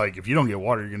get where the- it's like, if you don't get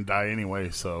water, you're gonna die anyway.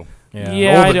 So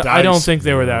Yeah, Roll the I don't dice. think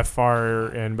they were that far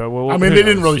in, but I mean, they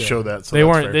didn't really show that. So they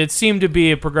that's weren't. fair. It seemed to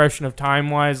be a progression of time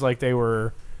wise, like they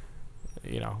were.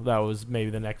 That was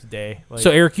maybe the next day. Like,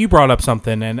 So, Eric, you brought up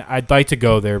something, and I'd like to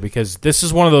go there because this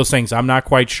is one of those things I'm not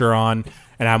quite sure on,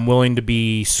 and I'm willing to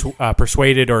be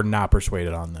persuaded or not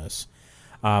persuaded on this.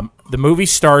 The movie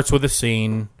starts with a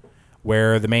scene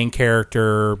where the main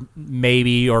character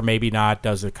maybe or maybe not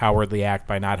does a cowardly act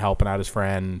by not helping out his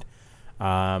friend,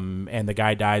 and the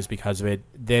guy dies because of it.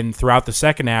 Then throughout the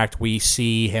second act, we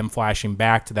see him flashing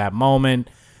back to that moment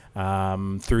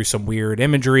through some weird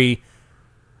imagery.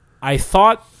 I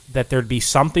thought that there'd be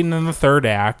something in the third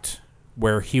act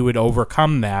where he would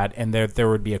overcome that, and there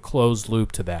would be a closed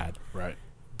loop to that. right.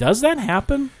 Does that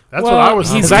happen? That's what I was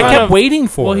he's Because thinking. I kind kept of- waiting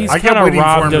for well, it. he's I kept kinda waiting for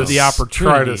robbed him of to the try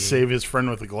opportunity. to save his friend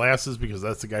with the glasses because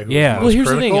that's the guy who Yeah. was Well, most here's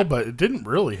the critical, thing. but it didn't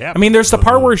really happen. I mean, there's the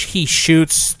part where he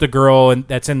shoots the girl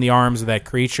that's in the arms of that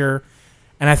creature,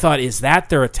 and I thought, is that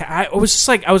their attack? I was just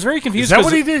like, I was very confused. Is that 'cause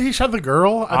what he did? He shot the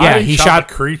girl? I Yeah, thought he shot shot-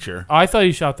 the creature. I thought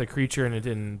he shot the creature and it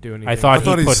didn't do anything. I thought he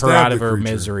he put her stabbed out of the her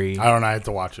creature. misery. I don't know. I have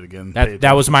to watch it again.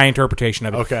 That was my interpretation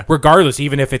of it. Okay. Regardless,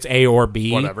 even if it's A or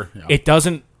B, Whatever, yeah. it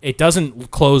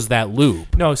doesn't close that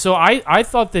loop. No, so I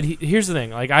thought that here's the thing.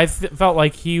 Like I felt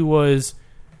like he was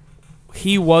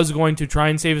going to try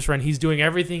and save his friend. He's doing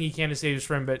everything he can to save his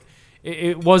friend, but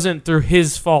it wasn't through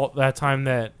his fault that time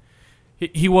that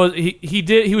he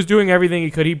was doing everything he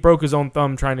could. He broke his own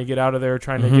thumb trying to get out of there,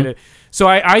 trying to get it. So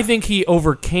I think he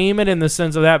overcame it in the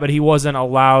sense of that, but he wasn't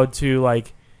allowed to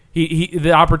like.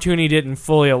 The opportunity didn't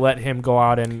fully let him go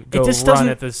out and go just run doesn't-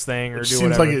 at this thing or do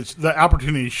Seems whatever. like the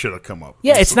opportunity should have come up.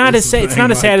 Yeah, it's not It's it's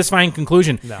not a satisfying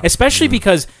conclusion, No. especially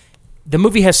because the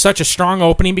movie has such a strong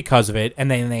opening because of it, and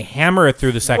then they hammer it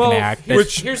through the second act.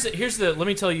 Here's the let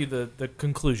me tell you the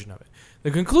conclusion of it.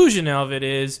 The conclusion of it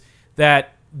is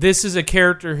that this is a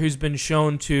character who's been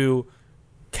shown to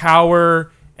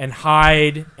cower and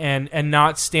hide and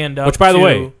not stand up. Which, by the to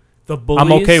way, the bullies.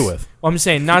 I'm okay with. Well, I'm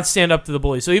saying not stand up to the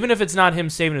bullies. So even if it's not him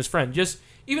saving his friend,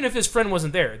 even if his friend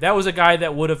wasn't there, that was a guy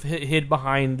that would have hid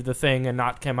behind the thing and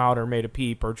not come out or made a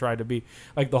peep or tried to be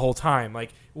like the whole time.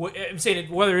 Like I'm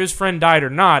saying, whether his friend died or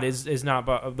not is not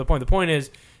the point. The point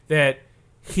is that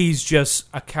he's just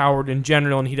a coward in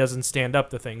general and he doesn't stand up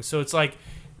to things. So it's like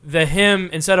him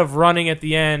instead of running at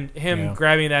the end, him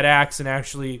grabbing that axe and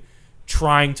actually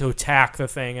trying to attack the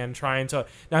thing and trying to.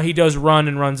 Now he does run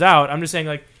and runs out. I'm just saying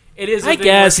like. It is. I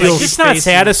guess it's just not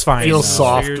satisfying. Feels though.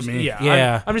 soft to me.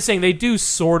 Yeah. I'm just saying they do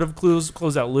sort of close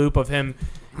that loop of him.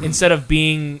 Instead of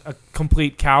being a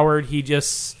complete coward, he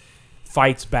just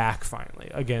fights back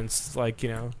finally against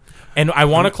And I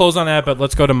want to close on that, but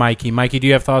let's go to Mikey. Mikey, do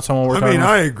you have thoughts on what we're talking about?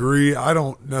 I agree. I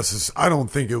don't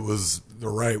think it was the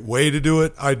right way to do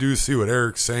it. I do see what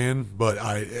Eric's saying, but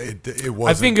it wasn't.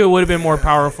 I think it would have been more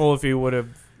powerful if he would have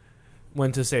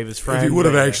went to save his friend. If he would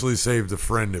have actually saved a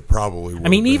friend, it probably would. I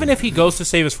mean, even if he goes to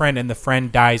save his friend and the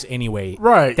friend dies anyway,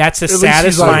 Right. That's a At least he's,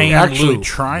 satisfying actually loop.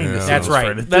 trying to Yeah. save That's his right.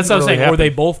 friend. It That's what I'm didn't saying. really Or they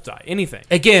happen. both die. Anything.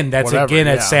 Again, that's Whatever, a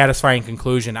yeah. satisfying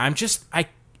conclusion.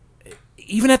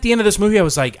 Even at the end of this movie, I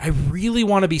was like, I really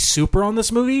want to be super on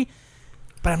this movie,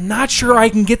 but I'm not sure I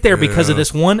can get there because of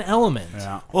this one element.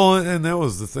 Yeah. Well, and that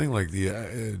was the thing. Like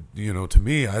to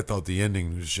me, I thought the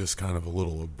ending was just kind of a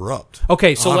little abrupt.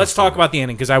 Okay, so let's Honestly. talk about the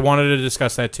ending because I wanted to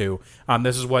discuss that too.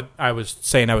 This is what I was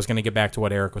saying. I was going to get back to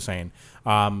what Eric was saying.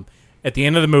 At the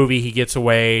end of the movie, he gets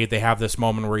away. They have this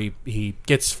moment where he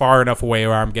gets far enough away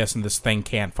where I'm guessing this thing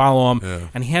can't follow him, Yeah.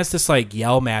 and he has this like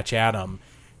yell match at him.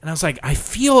 And I was like, I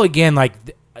feel again like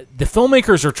the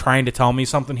filmmakers are trying to tell me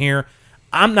something here.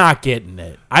 I'm not getting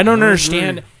it. I don't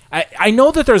understand. I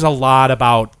know that there's a lot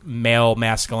about male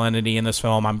masculinity in this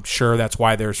film. I'm sure that's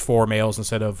why there's 4 males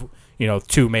instead of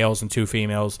 2 males and 2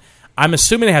 females. I'm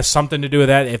assuming it has something to do with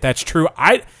that. If that's true,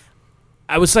 I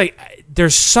was like,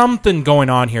 there's something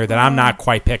going on here that I'm not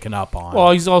quite picking up on.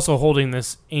 Well, he's also holding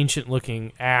this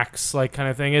ancient-looking axe, like kind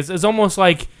of thing. It's almost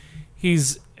like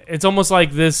It's almost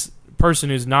like this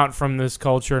person who's not from this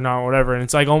culture, not whatever, and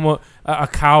it's like almost a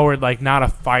coward, like not a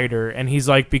fighter, and he's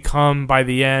like become by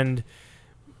the end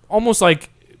almost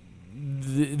like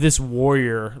this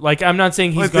warrior. Like, I'm not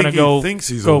saying he's going to go. Thinks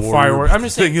he's go a warrior. firework. I'm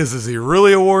just saying, is he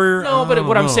really a warrior? No, but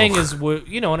what I'm saying is,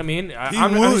 you know what I mean.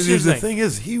 The thing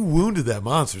is, he wounded that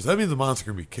monster. So that means the monster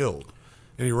can be killed,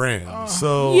 and he ran.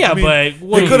 So yeah, but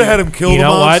they could have had him kill the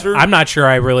monster. What? I'm not sure.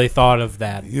 I really thought of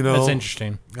that. That's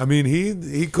interesting. I mean,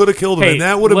 he could have killed him, and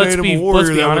that would have made him a warrior.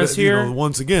 Let's be honest here.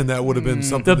 Once again, that would have been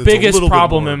something. The biggest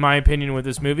problem, in my opinion, with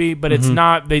this movie, but it's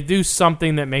not. They do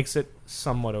something that makes it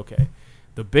somewhat okay.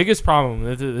 The biggest problem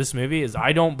with this movie is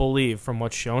I don't believe, from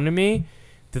what's shown to me,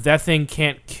 that thing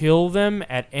can't kill them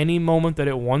at any moment that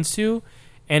it wants to,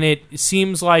 and it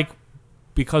seems like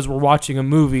because we're watching a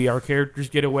movie, our characters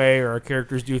get away or our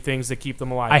characters do things that keep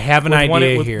them alive. I have an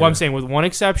idea here. What I'm saying, with one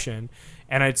exception,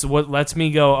 and it's what lets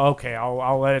me go, okay,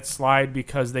 I'll let it slide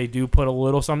because they do put a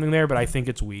little something there, but I think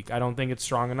it's weak. I don't think it's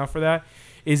strong enough for that.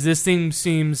 Is this thing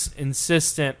seems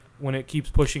insistent when it keeps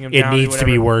pushing him down. It needs to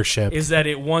be worshipped. Is that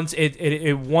it wants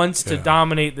to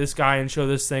dominate this guy and show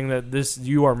this thing that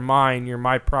you are mine, you're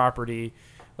my property,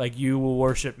 like you will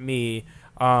worship me,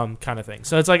 kind of thing.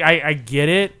 So it's like I get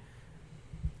it.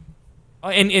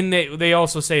 And they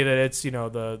also say that it's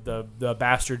the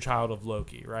bastard child of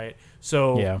Loki, right?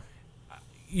 So yeah.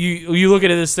 You look at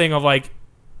this thing of like,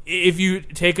 if you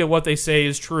take it what they say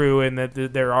is true and that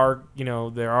there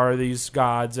are these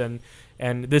gods and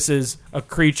this is a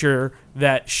creature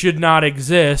that should not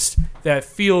exist, that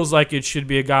feels like it should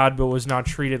be a god but was not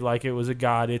treated like it was a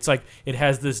god. It's like it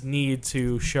has this need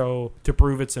to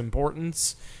prove its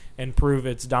importance and prove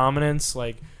its dominance.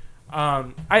 Like,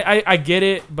 I get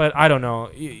it, but I don't know.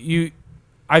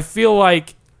 I feel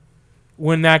like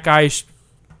when that guy,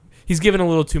 he's given a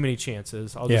little too many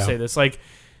chances. I'll just say this. Like,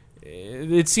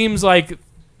 it seems like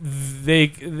they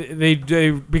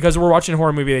because we're watching a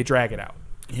horror movie, they drag it out.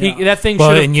 Yeah. That thing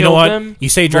should have killed him. You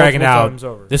say drag it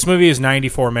out. This movie is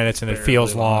 94 minutes and it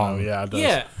feels long. Yeah, it does.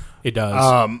 Yeah. It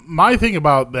does. My thing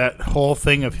about that whole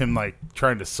thing of him like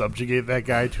trying to subjugate that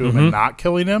guy to him and not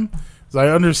killing him is I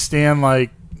understand,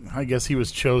 like, I guess he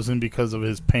was chosen because of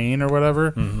his pain or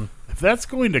whatever. Mm-hmm. If that's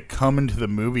going to come into the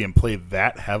movie and play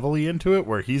that heavily into it,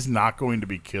 where he's not going to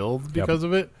be killed because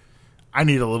of it, I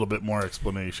need a little bit more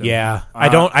explanation. Yeah, I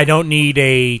don't need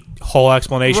a whole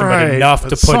explanation, but enough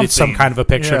to put some kind of a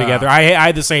picture together. I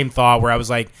had the same thought where I was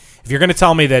like, if you're going to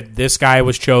tell me that this guy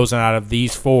was chosen out of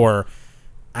these four,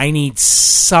 I need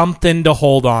something to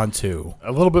hold on to.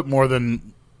 A little bit more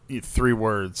than 3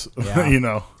 words.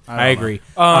 Yeah. I agree.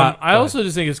 I also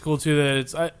just think it's cool too that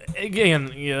it's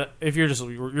again, if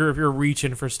you're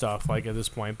reaching for stuff like at this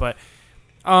point, but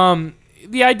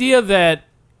the idea that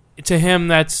to him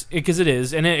that's because it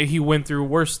is, and he went through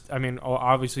worse. I mean,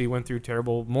 obviously he went through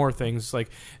more things like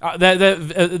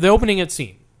the opening at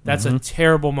scene. That's a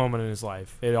terrible moment in his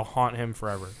life. It'll haunt him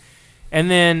forever.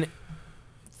 And then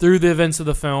through the events of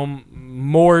the film,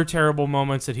 more terrible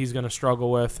moments that he's going to struggle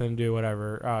with and do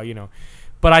whatever,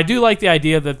 But I do like the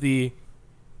idea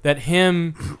that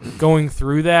him going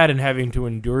through that and having to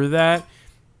endure that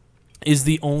is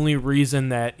the only reason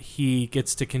that he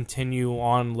gets to continue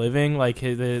on living, like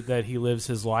that he lives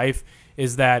his life,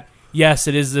 is that, yes,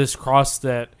 it is this cross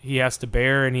that he has to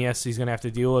bear and he's going to have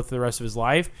to deal with the rest of his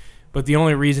life, but the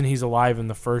only reason he's alive in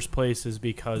the first place is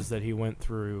because that he went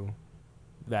through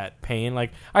that pain.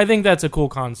 Like, I think that's a cool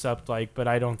concept, like, but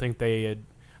I don't think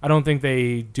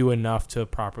they do enough to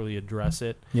properly address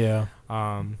it. Yeah.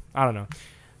 I don't know.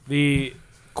 The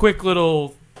quick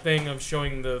little thing of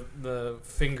showing the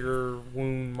finger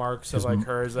wound marks of like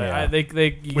hers. Yeah.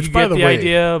 Which, by the way,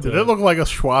 idea. Did it look like a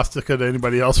swastika to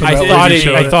anybody else? I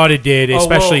thought it did,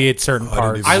 especially at certain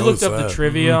parts. I looked up the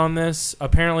trivia on this.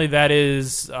 Apparently, that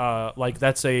is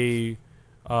that's a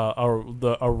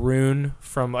rune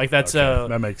from that's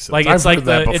that makes sense. Like it's like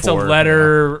it's a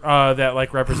letter that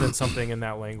like represents something in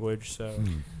that language. So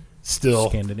still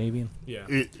Scandinavian. Yeah,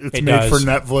 it's made for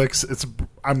Netflix. It's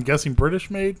I'm guessing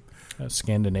British made.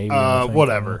 Scandinavian.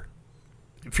 Whatever.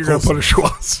 If you're going to put a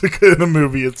swastika in a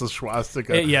movie, it's a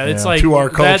swastika. It's like to our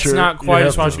culture. That's not quite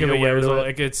a swastika,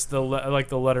 but it's the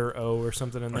letter O or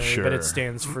something in there, but it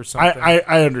stands for something.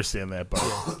 I understand that, but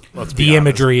let's be the honest.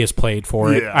 imagery is played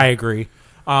for it. I agree.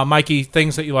 Mikey,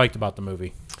 things that you liked about the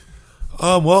movie?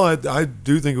 Well, I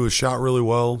do think it was shot really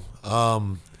well. I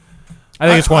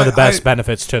think it's one of the best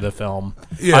benefits to the film.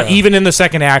 Yeah. Even in the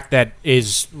second act, that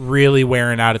is really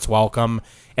wearing out its welcome.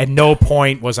 At no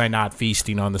point was I not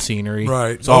feasting on the scenery.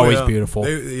 Right. It's always beautiful. They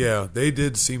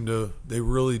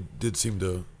really did seem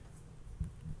to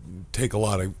take a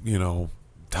lot of,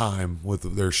 time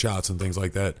with their shots and things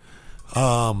like that.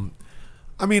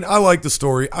 I mean, I like the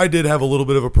story. I did have a little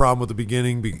bit of a problem with the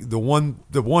beginning. The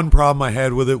one problem I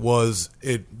had with it was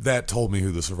that told me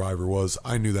who the survivor was.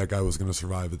 I knew that guy was going to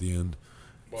survive at the end.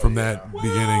 From that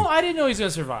beginning, I didn't know he was going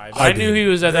to survive. I knew he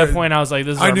was at that point. I was like,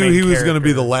 "This is." I knew he was going to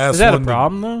be the last. Is that one a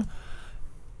problem though?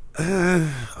 I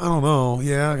don't know.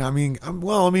 Yeah, I mean, you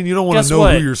don't want to know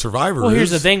what? who your survivor is. Well,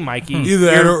 here's the thing, Mikey.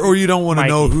 Either or you don't want to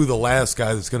know who the last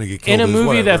guy that's going to get killed in a is, movie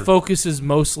whatever. that focuses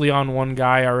mostly on one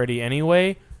guy already.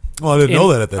 Anyway. Well, I didn't know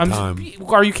that at that time.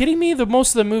 Are you kidding me?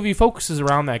 Most of the movie focuses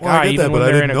around that guy. Well, I get even that, when but I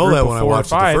they're didn't in a know group that of when I 4 or watched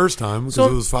it 5. the first time because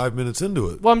it was 5 minutes into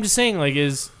it. Well, I'm just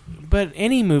saying, but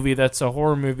any movie that's a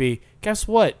horror movie, guess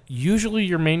what? Usually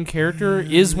your main character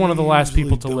is one of the last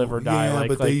people to live or die. Yeah,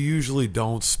 but they usually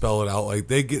don't spell it out. Like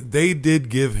they did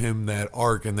give him that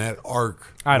arc, and that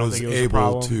arc I don't was think it was a able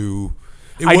problem. to.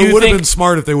 It I do would have think- been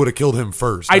smart if they would have killed him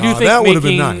first. I do think that would have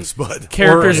been making nice, but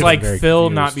characters Or- like very Phil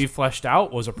confused. not be fleshed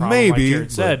out was a problem, Maybe, like Jared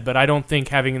but- said. But I don't think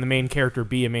having the main character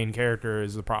be a main character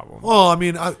is the problem. well, I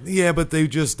mean, but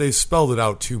they spelled it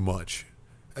out too much.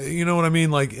 You know what I mean?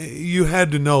 Like you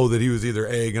had to know that he was either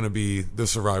A, going to be the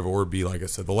survivor, or B, like I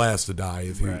said, the last to die.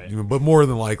 If Right. but more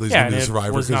than likely he's Yeah, going to be and the it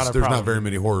survivor was not because a there's problem. not very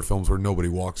many horror films where nobody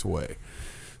walks away.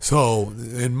 So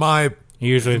in my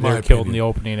Usually in my they're killed in the opinion.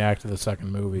 opening act of the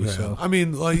second movie. Yeah. So I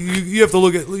mean, like you have to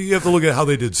look at how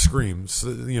they did Screams,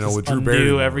 with Drew Undo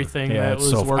Barrymore. everything yeah, that it's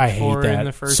was so worked I hate for that. in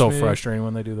the first so movie. frustrating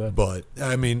when they do that. But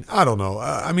I mean, I don't know.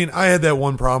 I mean, I had that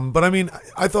one problem, but I mean,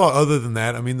 I thought other than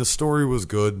that, I mean, the story was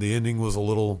good. The ending was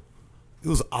it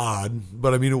was odd,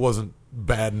 but I mean, it wasn't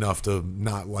bad enough to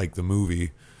not like the movie.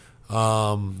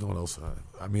 What else?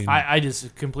 I mean, I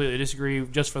just completely disagree,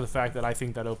 just for the fact that I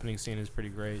think that opening scene is pretty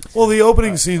great. well, the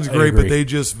opening scene's I great, agree. but they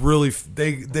just really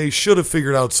they should have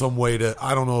figured out some way to,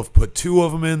 I don't know, if put two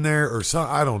of them in there or some,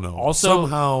 I don't know. Also,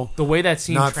 somehow the way that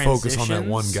scene not transitions, focus on that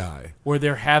one guy. where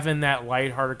they're having that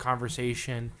lighthearted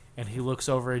conversation, and he looks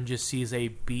over and just sees a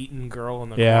beaten girl in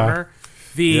the Yeah.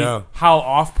 corner. How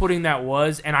off-putting that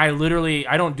was, and I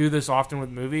don't do this often with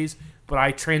movies, but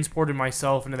I transported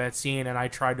myself into that scene, and I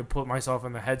tried to put myself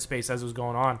in the headspace as it was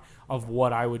going on of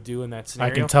what I would do in that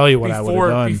scenario. I can tell you what I would have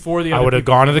done. Before the I other would have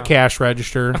people gone to the came out. cash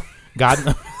register,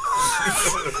 gotten.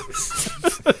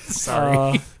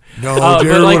 Sorry. No, But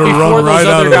Jared like would have before run right those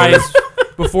out other of there. guys,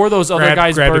 before those other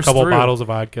guys grabbed a burst couple through, bottles of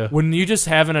vodka. when you just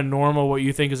having a normal, what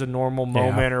you think is a normal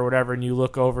moment or whatever, and you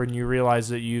look over and you realize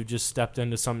that you've just stepped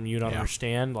into something you don't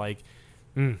understand, like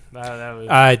that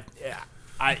was.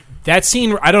 That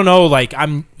scene, I don't know. Like,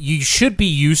 you should be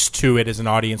used to it as an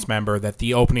audience member that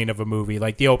the opening of a movie,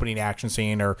 like the opening action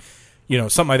scene, or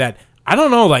something like that. I don't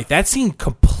know. Like that scene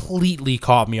completely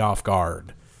caught me off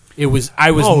guard. I was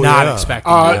not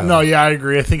expecting. that. No, yeah, I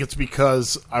agree. I think it's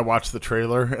because I watched the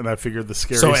trailer and I figured the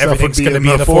scary So stuff would everything's be going to in be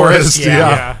in the the forest.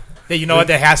 Yeah. That, you know what?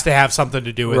 That has to have something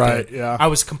to do with Right, it. yeah. I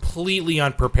was completely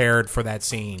unprepared for that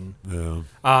scene.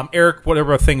 Yeah. Eric, what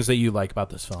are things that you like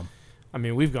about this film? I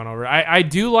mean, we've gone over it. I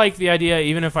do like the idea,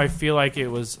 even if I feel like it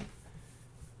was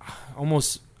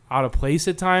almost out of place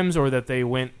at times, or that they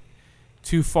went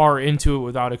too far into it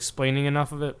without explaining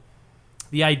enough of it.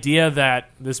 The idea that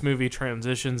this movie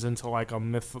transitions into like a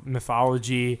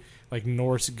mythology, like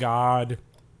Norse god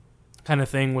kind of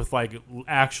thing, with like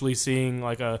actually seeing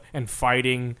like and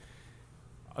fighting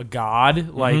a god,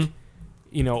 like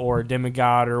or a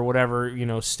demigod or whatever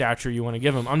stature you want to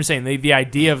give him. I'm just saying the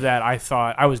idea of that.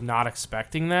 I was not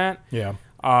expecting that. Yeah.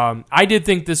 I did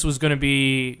think this was going to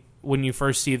be, when you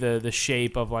first see the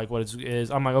shape of like what it is.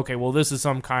 I'm like, okay, well, this is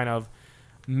some kind of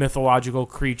mythological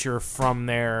creature from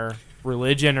their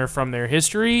religion or from their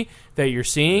history that you're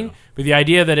seeing. Yeah. But the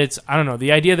idea that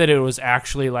the idea that it was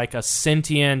actually like a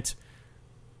sentient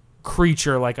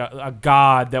creature, like a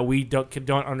god that we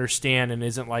don't understand and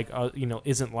isn't like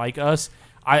isn't like us.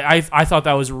 I thought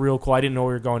that was real cool. I didn't know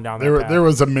we were going down that path. There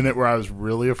was a minute where I was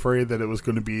really afraid that it was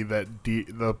going to be that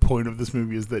the point of this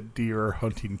movie is that deer are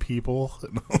hunting people.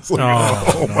 And I was like,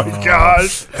 oh my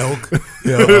gosh. Elk.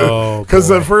 Because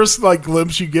the first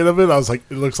glimpse you get of it, I was like,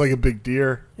 it looks like a big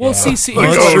deer. Well, see, Like,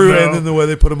 here's true, no. and then the way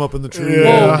they put them up in the tree. Yeah.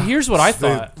 well, here's what I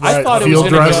thought. I thought it was Field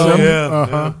going to dress go. them. Yeah,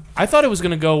 Uh-huh. I thought it was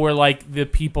going to go where like the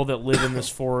people that live in this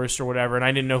forest or whatever, and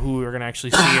I didn't know who we were going to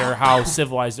actually see or how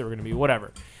civilized they were going to be,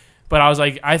 whatever. But I was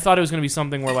like, I thought it was going to be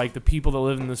something where like the people that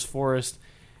live in this forest,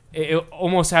 it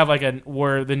almost have like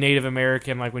where the Native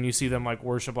American, like when you see them like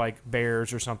worship like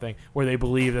bears or something, where they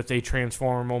believe that they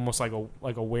transform almost like a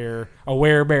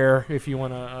werebear, if you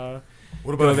want to.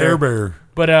 What about a hair bear?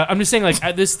 But I'm just saying,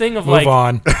 like this thing of Move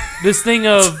on. this thing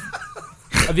of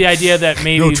The idea that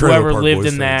maybe No Trailer whoever Park lived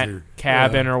Boys in that fans here.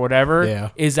 cabin or whatever Yeah.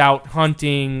 is out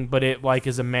hunting, but it like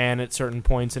is a man at certain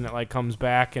points, and it like comes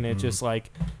back, and it just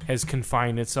like has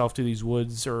confined itself to these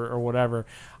woods or whatever.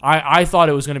 I thought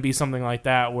it was going to be something like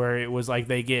that, where it was like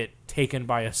they get taken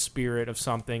by a spirit of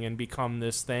something and become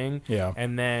this thing, Yeah.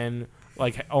 and then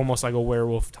like almost like a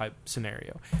werewolf type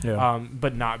scenario, Yeah.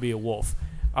 but not be a wolf.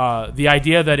 The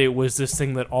idea that it was this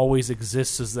thing that always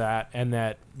exists is that, and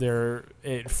that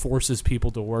it forces people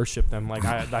to worship them. Like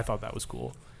I thought that was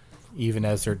cool. Even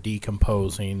as they're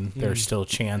decomposing, they're still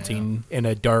chanting in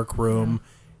a dark room,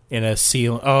 in a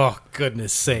ceiling. Oh,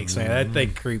 goodness sakes, man. That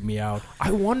thing creeped me out.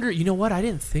 I wonder. You know what? I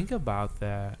didn't think about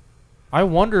that. I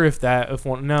wonder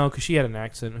no, because she had an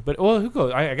accent. But who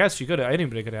goes? I guess she could.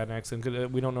 Anybody could have an accent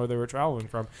because we don't know where they were traveling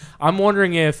from. I'm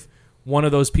wondering if one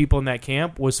of those people in that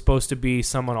camp was supposed to be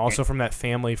someone also from that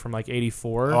family from like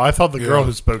 '84. Oh, I thought the girl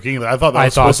who spoke English. I thought that I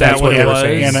was thought supposed to that's be what it Anna- was.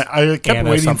 Anna- I kept Anna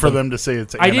waiting for something. them to say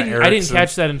it's Anna I didn't Erickson.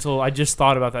 catch that until I just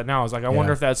thought about that now. I was like, I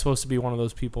wonder Yeah. if that's supposed to be one of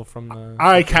those people from the.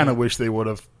 I kind of wish they would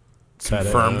have Said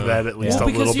it. confirmed that at least Well,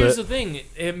 a because little here's bit. the thing,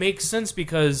 it makes sense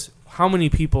because how many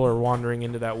people are wandering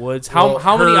into that woods? How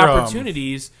Well, many her,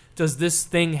 opportunities does this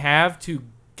thing have to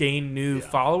gain new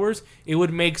followers? It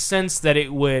would make sense that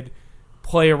it would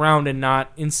play around and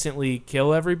not instantly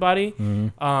kill everybody,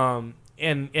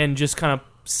 and just kind of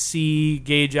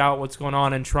gauge out what's going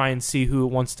on and try and see who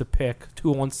it wants to pick,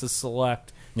 who it wants to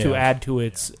select to Yeah. add to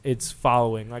its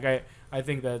following. Like I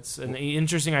think that's an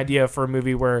interesting idea for a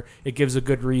movie where it gives a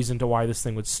good reason to why this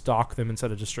thing would stalk them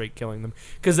instead of just straight killing them.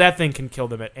 Because that thing can kill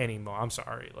them at any moment. I'm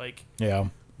sorry. Like, Yeah.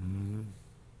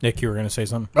 Nick, you were going to say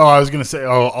something? Oh, I was going to say.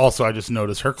 Oh, also, I just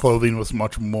noticed her clothing was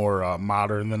much more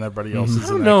modern than everybody else's. I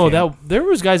don't know. That there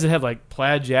was guys that had like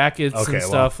plaid jackets Okay, and well,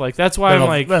 stuff. Like that's why I'm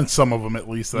like, then some of them at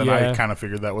least. Then Yeah. I kind of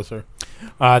figured that was her.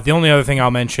 The only other thing I'll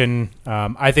mention,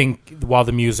 I think while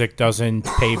the music doesn't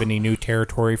pave any new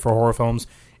territory for horror films,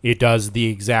 it does the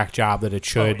exact job that it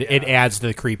should. It adds to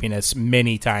the creepiness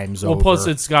many times over. plus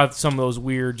it's got some of those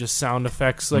weird just sound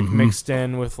effects like mixed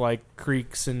in with like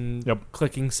creaks and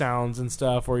clicking sounds and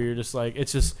stuff where you're just like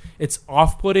it's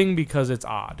off-putting because it's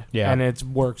odd. Yeah. And it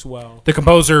works well. The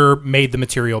composer made the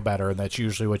material better, and that's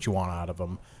usually what you want out of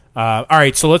them. All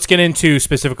right, so let's get into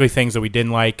specifically things that we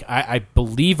didn't like. I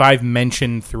believe I've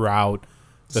mentioned throughout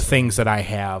the things that I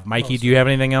have. Mikey, do you have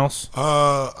anything else?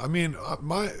 I mean,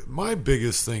 my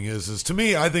biggest thing is to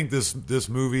me, I think this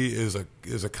movie is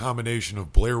a combination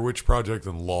of Blair Witch Project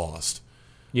and Lost.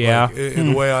 Yeah. Like,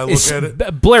 in the way I look at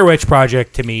it. Blair Witch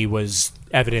Project to me was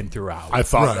evident throughout. I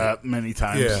thought Right. that many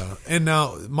times. Yeah, and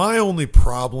now my only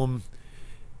problem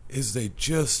is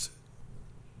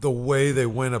the way they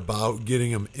went about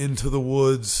getting him into the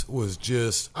woods was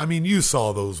just. I mean, you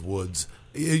saw those woods.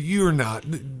 You're not.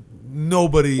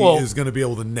 Nobody is going to be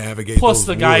able to navigate. Plus those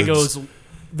the guy woods.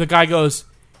 goes,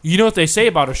 you know what they say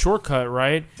about a shortcut,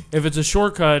 right? If it's a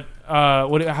shortcut, how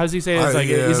does he say it? It's like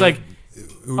yeah. he's like,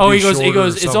 It would oh, be he goes, shorter or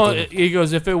it's all, something. he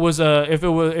goes, if it was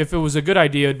a good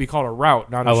idea, it'd be called a route,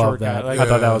 not a I love shortcut. that. Like, I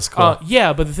thought that was cool.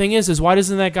 yeah, but the thing is why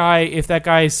doesn't that guy, if that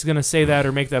guy's gonna say that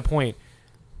or make that point,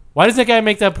 why does that guy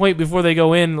make that point before they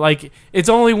go in? Like, it's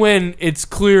only when it's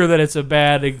clear that it's a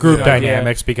bad Group idea.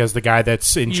 dynamics, because the guy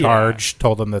that's in charge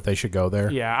told them that they should go there.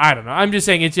 Yeah, I don't know. I'm just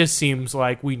saying it just seems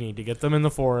like we need to get them in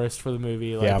the forest for the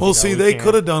movie. Like, Yeah. Well, see, we they can't-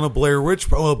 could have done a Blair Witch.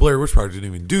 Well, Blair Witch Project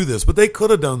didn't even do this, but they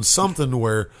could have done something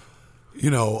where,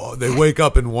 they wake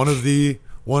up and one of the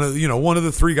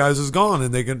three guys is gone,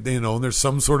 and they can, and there's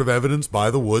some sort of evidence by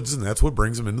the woods, and that's what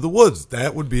brings them into the woods.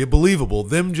 That would be believable.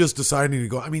 Them just deciding to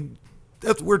go. I mean,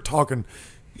 we're talking.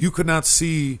 You could not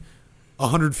see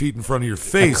 100 feet in front of your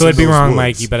face. I could in be those wrong, woods.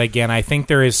 Mikey, but again, I think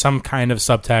there is some kind of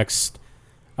subtext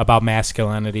about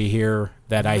masculinity here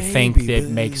that I think that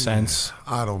makes sense.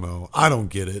 I don't know. I don't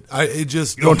get it.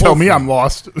 You Don't tell me I'm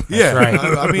lost. Yeah, right.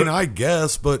 I mean, I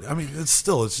guess, but I mean, it's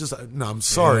just. No, I'm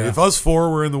sorry. Yeah. If us four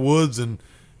were in the woods and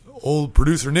old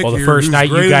producer Nick Well, the here, first who's night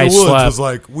you great in guys the woods, slept- was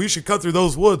like, we should cut through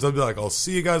those woods. I'd be like, I'll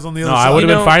see you guys on the other No, side. I would have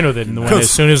You been know- fine with it. And as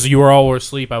soon as you were all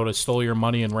asleep, I would have stole your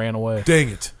money and ran away. Dang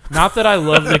it! Not that I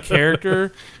love the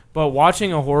character, but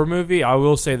watching a horror movie, I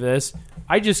will say this: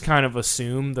 I just kind of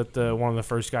assume that one of the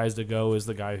first guys to go is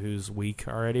the guy who's weak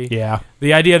already. Yeah.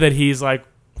 The idea that he's like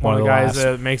one of the guys last.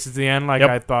 that makes it to the end, like Yep.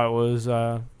 I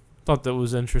thought that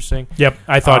was interesting. Yep.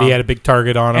 I thought he had a big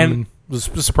target on him. and And was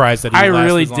surprised that he I lasted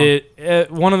really as long.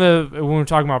 did. One of the when we're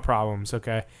talking about problems,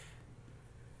 okay.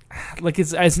 Like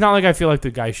it's not like I feel like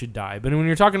the guy should die, but when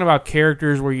you're talking about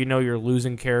characters where you're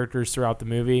losing characters throughout the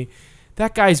movie,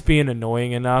 that guy's being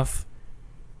annoying enough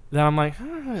that I'm like, I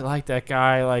don't really like that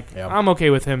guy. Like Yeah. I'm okay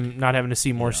with him not having to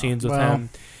see more scenes with Well, him.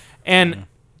 And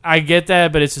I get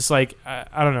that, but it's just like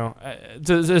I don't know.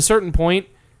 To a certain point,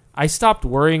 I stopped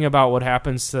worrying about what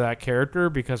happens to that character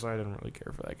because I didn't really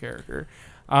care for that character.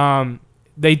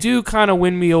 They do kind of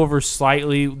win me over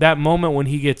slightly. That moment when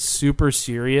he gets super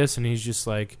serious and he's just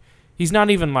like, he's not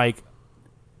even like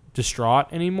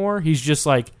distraught anymore. He's just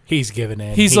like, he's given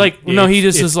in. He's like, no, he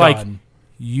just is like,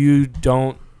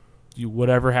 done.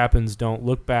 Whatever happens, don't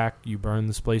look back. You burn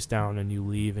this place down and you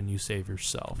leave and you save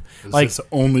yourself. It's like his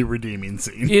only redeeming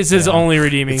scene. It's his only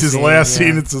redeeming scene. It's his last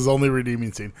scene. It's his only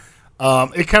redeeming scene.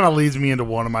 It kind of leads me into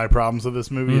one of my problems with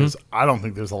this movie is I don't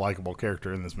think there's a likable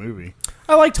character in this movie.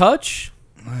 I liked Hutch.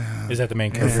 Is that the main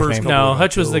character's name? No,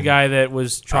 Hutch was the guy that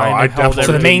was trying to hold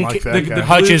So the main like that guy.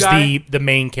 Hutch is guy? the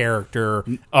main character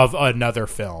of another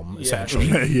film. Essentially,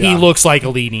 Yeah. he looks like a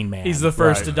leading man. He's the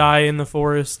first Right. to die in the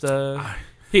forest.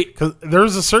 Because there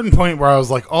was a certain point where I was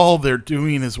like, all they're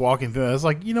doing is walking through. I was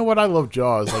like, you know what? I love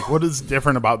Jaws. Like, what is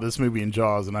different about this movie and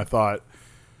Jaws? And I thought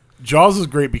Jaws is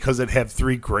great because it had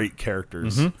 3 great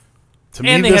characters. Mm-hmm. To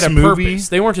and me, they this had a movie, purpose.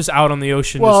 They weren't just out on the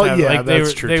ocean. Well, just yeah, like,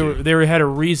 that's true, too. They had a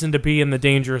reason to be in the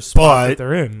dangerous spot that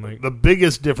they're in. Like, the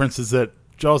biggest difference is that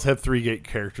Jaws had 3 great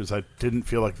characters. I didn't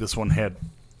feel like this one had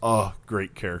a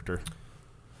great character.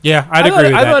 Yeah, I'd I agree thought-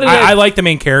 with I that. thought it had- I like the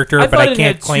main character, but thought I it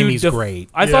can't had claim two he's def- great.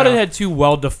 I thought it Yeah. had 2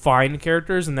 well-defined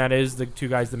characters, and that is the 2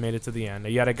 guys that made it to the end.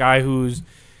 You had a guy who's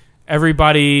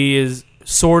everybody is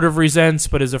sort of resents,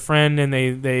 but is a friend, and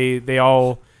they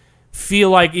all feel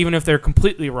like even if they're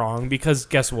completely wrong, because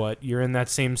guess what? You're in that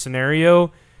same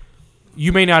scenario.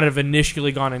 You may not have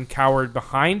initially gone and cowered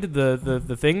behind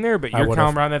the thing there, but I you're would've.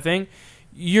 cowering behind that thing.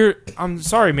 I'm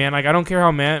sorry, man. Like, I don't care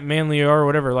how manly you are or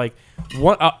whatever. Like,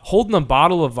 holding a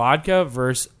bottle of vodka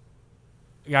versus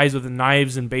guys with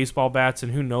knives and baseball bats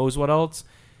and who knows what else.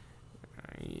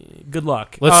 Good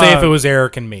luck. Let's say if it was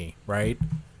Eric and me, right?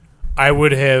 I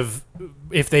would have,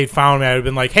 if they'd found me, I'd have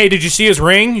been like, hey, did you see his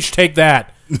ring? You should take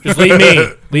that. Just leave me.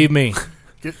 Leave me.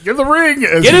 Get the ring.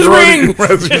 As Get he's his running, ring!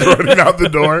 as he's running out the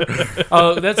door.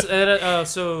 that's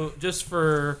so. Just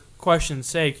for question's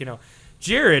sake,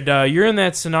 Jared, you're in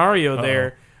that scenario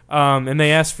there, and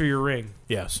they ask for your ring.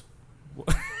 Yes.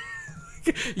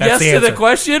 Yes the to the answer.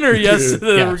 question, or yes to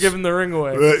the Yes. we're giving the ring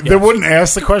away. They wouldn't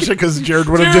ask the question because Jared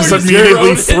would have Jared just just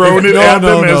immediately thrown thrown it at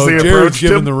them as they Jared's approached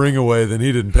giving him. the ring away, then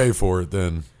he didn't pay for it.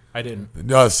 Then I didn't.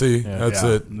 see, that's Yeah,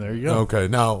 it. there you go. Okay,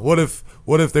 now what if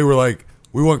they were like,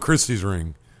 we want Christie's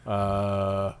ring?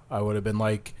 I would have been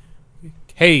like,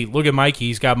 hey, look at Mikey.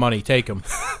 He's got money. Take him.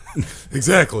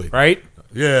 Exactly. Right?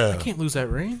 Yeah. Can't lose that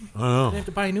ring. I know. I have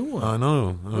to buy a new one. I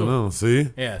know. See?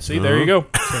 Yeah, see, there you go.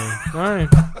 All right,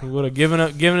 we would have given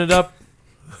it up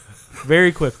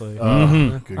very quickly. Good All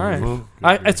right. grief.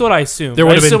 That's what I assumed. There I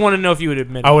would've still been- want to know if you would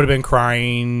admit. I would have been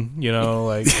crying,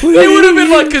 like, They would have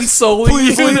been like consoling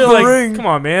Please you. leave They're the like, ring. come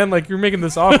on, man! Like, you're making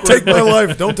this awkward. Take my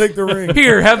life. Don't take the ring.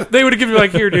 Here, they would have given you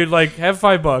like, here, dude, like, have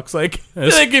 $5. Like,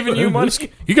 they're giving you money.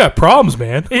 you got problems,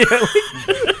 man. Yeah,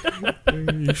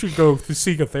 like, you should go to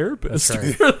seek a therapist.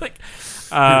 That's Like,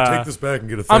 Here, take this back and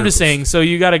get a therapist. I'm just saying. So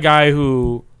you got a guy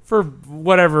who, for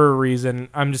whatever reason,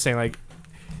 I'm just saying, like,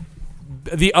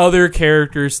 the other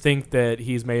characters think that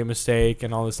he's made a mistake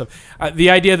and all this stuff. The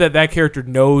idea that character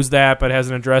knows that but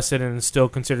hasn't addressed it and still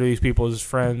consider these people as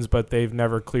friends, but they've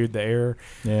never cleared the air.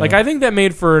 Yeah. Like, I think that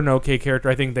made for an okay character.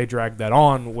 I think they dragged that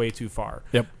on way too far.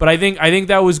 Yep. But I think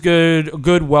that was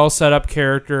good, well set up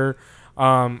character.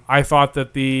 I thought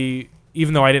that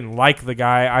even though I didn't like the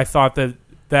guy, I thought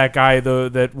that guy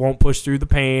that won't push through the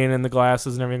pain and the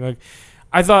glasses and everything, like,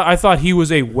 I thought he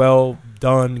was a well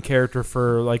done character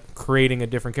for like creating a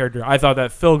different character. I thought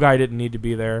that Phil guy didn't need to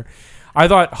be there. I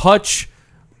thought Hutch.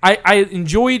 I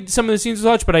enjoyed some of the scenes with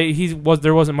Hutch, but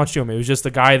there wasn't much to him. It was just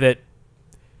the guy that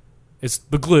is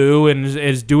the glue and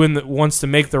is wants to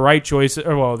make the right choice.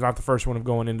 Or, well, not the first one of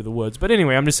going into the woods, but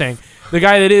anyway, I'm just saying the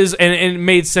guy that is, and it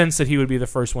made sense that he would be the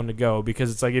first one to go,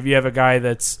 because it's like if you have a guy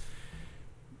that's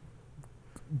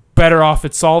better off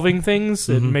at solving things,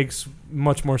 it makes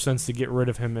much more sense to get rid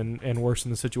of him and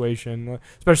worsen the situation,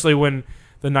 especially when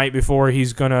the night before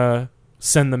he's gonna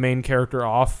send the main character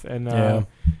off,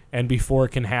 and before it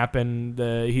can happen,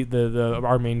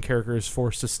 our main character is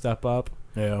forced to step up.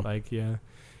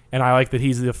 And I like that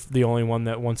he's the only one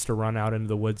that wants to run out into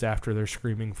the woods after their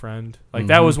screaming friend. Like,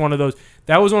 that was one of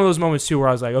those moments too where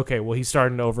I was like, okay, well, he's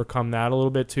starting to overcome that a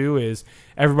little bit too. Is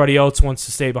everybody else wants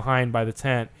to stay behind by the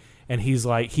tent, and he's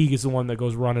like, he is the one that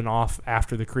goes running off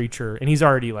after the creature, and he's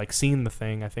already like seen the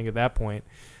thing, I think, at that point.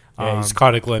 Yeah, he's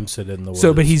caught a glimpse of it in the woods.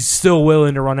 So, but he's still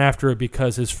willing to run after it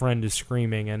because his friend is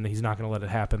screaming, and he's not going to let it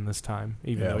happen this time,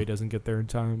 even though he doesn't get there in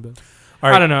time. But All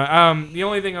right. I don't know. The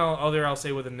only thing I'll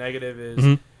say with a negative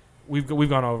is we've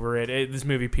gone over it. This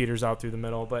movie peters out through the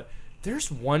middle, but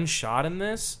there's one shot in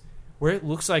this where it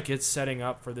looks like it's setting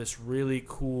up for this really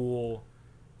cool,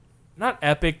 not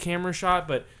epic camera shot,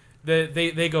 but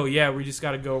they go, yeah, we just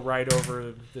got to go right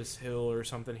over this hill or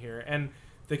something here, and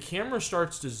the camera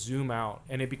starts to zoom out,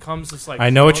 and it becomes this like I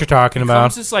know what you're talking about. It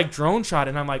becomes this like drone shot,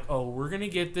 and I'm like, oh, we're gonna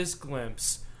get this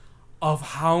glimpse of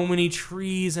how many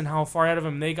trees and how far out of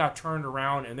them they got turned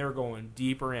around, and they're going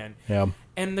deeper in. Yeah.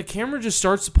 And the camera just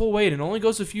starts to pull away, and it only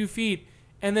goes a few feet,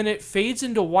 and then it fades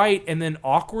into white, and then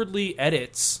awkwardly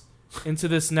edits into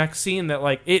this next scene that,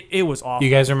 like, it was awful.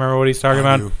 You guys remember what he's talking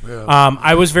about? do, yeah.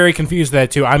 I was very confused with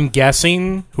that, too. I'm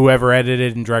guessing whoever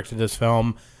edited and directed this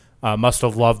film must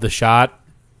have loved the shot,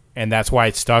 and that's why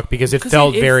it stuck, because it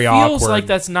felt very awkward. It feels like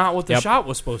that's not what the shot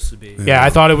was supposed to be. Yeah, I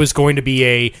thought it was going to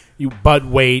be but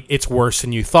wait, it's worse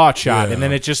than you thought shot, Yeah. and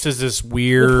then it just is this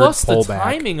weird plus pullback. the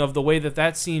timing of the way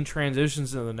that scene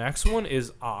transitions into the next one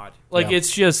is odd. Like, it's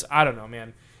just, I don't know,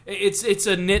 man. It's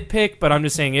a nitpick, but I'm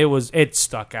just saying it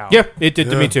stuck out. Yeah, it did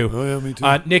to me too. Oh, yeah, me too.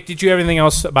 Nick, did you have anything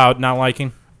else about not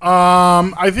liking?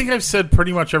 I think I've said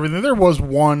pretty much everything. There was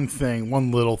one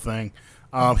little thing.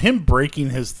 Him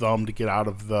breaking his thumb to get out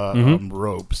of the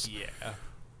ropes. Yeah.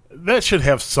 That should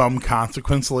have some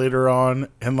consequence later on.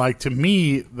 And, like, to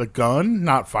me, the gun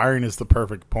not firing is the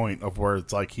perfect point of where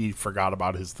it's like he forgot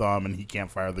about his thumb and he can't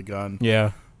fire the gun.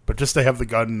 Yeah. But just to have the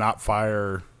gun not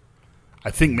fire,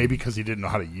 I think maybe because he didn't know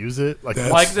how to use it. Like,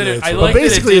 That's- I like that it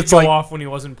basically did it's go like- off when he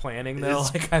wasn't planning, though.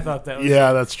 Like, I thought that was...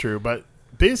 yeah, that's true. But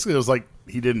basically, it was like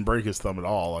he didn't break his thumb at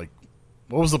all. Like,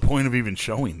 what was the point of even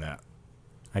showing that?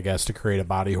 I guess to create a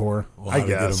body horror. Well, I how to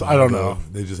get guess. him I out don't of know.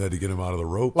 They just had to get him out of the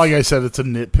ropes. Like I said, it's a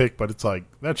nitpick, but it's like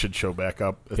that should show back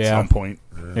up at some point.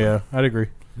 Yeah, I'd agree.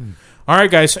 All right,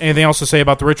 guys. Anything else to say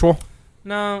about The Ritual?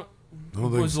 No, don't it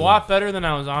think was so. a lot better than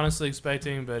I was honestly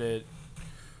expecting, but it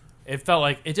just felt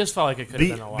like it could have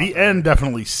been a lot The better. end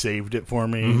definitely saved it for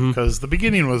me because the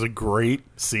beginning was a great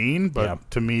scene, but Yeah.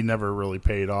 to me never really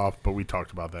paid off. But we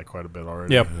talked about that quite a bit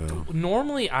already. Yep.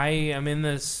 Normally, I am in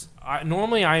this.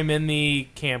 Normally, I am in the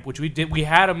camp, which we did. We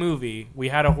had a movie. We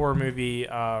had a horror movie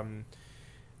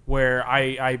where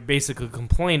I basically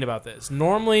complained about this.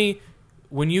 Normally,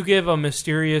 when you give a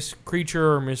mysterious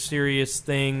creature or mysterious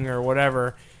thing or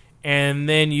whatever, and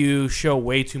then you show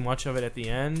way too much of it at the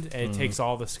end, and it takes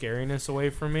all the scariness away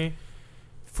from me.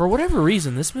 For whatever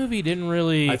reason, this movie didn't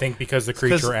really... I think because the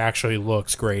creature actually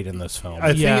looks great in this film.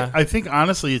 I think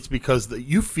honestly, it's because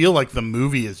you feel like the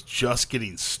movie is just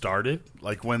getting started.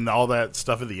 Like when all that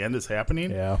stuff at the end is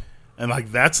happening. Yeah. And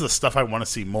like that's the stuff I want to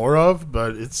see more of,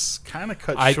 but it's kind of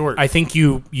cut short. I think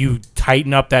you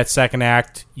tighten up that second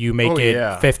act, you make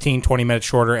it 15, 20 minutes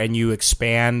shorter, and you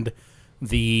expand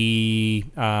the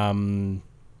town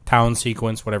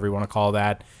sequence, whatever you want to call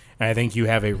that. And I think you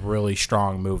have a really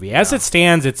strong movie. As it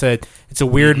stands, it's a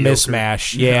weird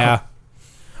mismatch. Yeah.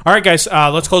 All right, guys,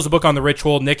 let's close the book on The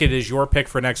Ritual. Nick, it is your pick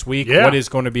for next week. Yeah. What is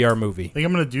going to be our movie? I think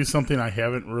I'm going to do something I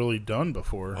haven't really done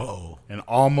before. Uh-oh. And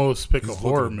almost pick a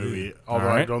horror looking at me. movie, although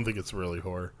All I right. don't think it's really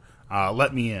horror.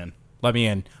 Let Me In. Let Me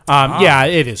In. Yeah,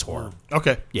 it is horror.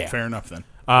 Okay. Yeah. Fair enough then.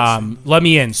 Let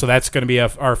Me In. So that's going to be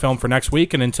our film for next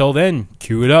week. And until then,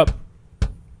 cue it up.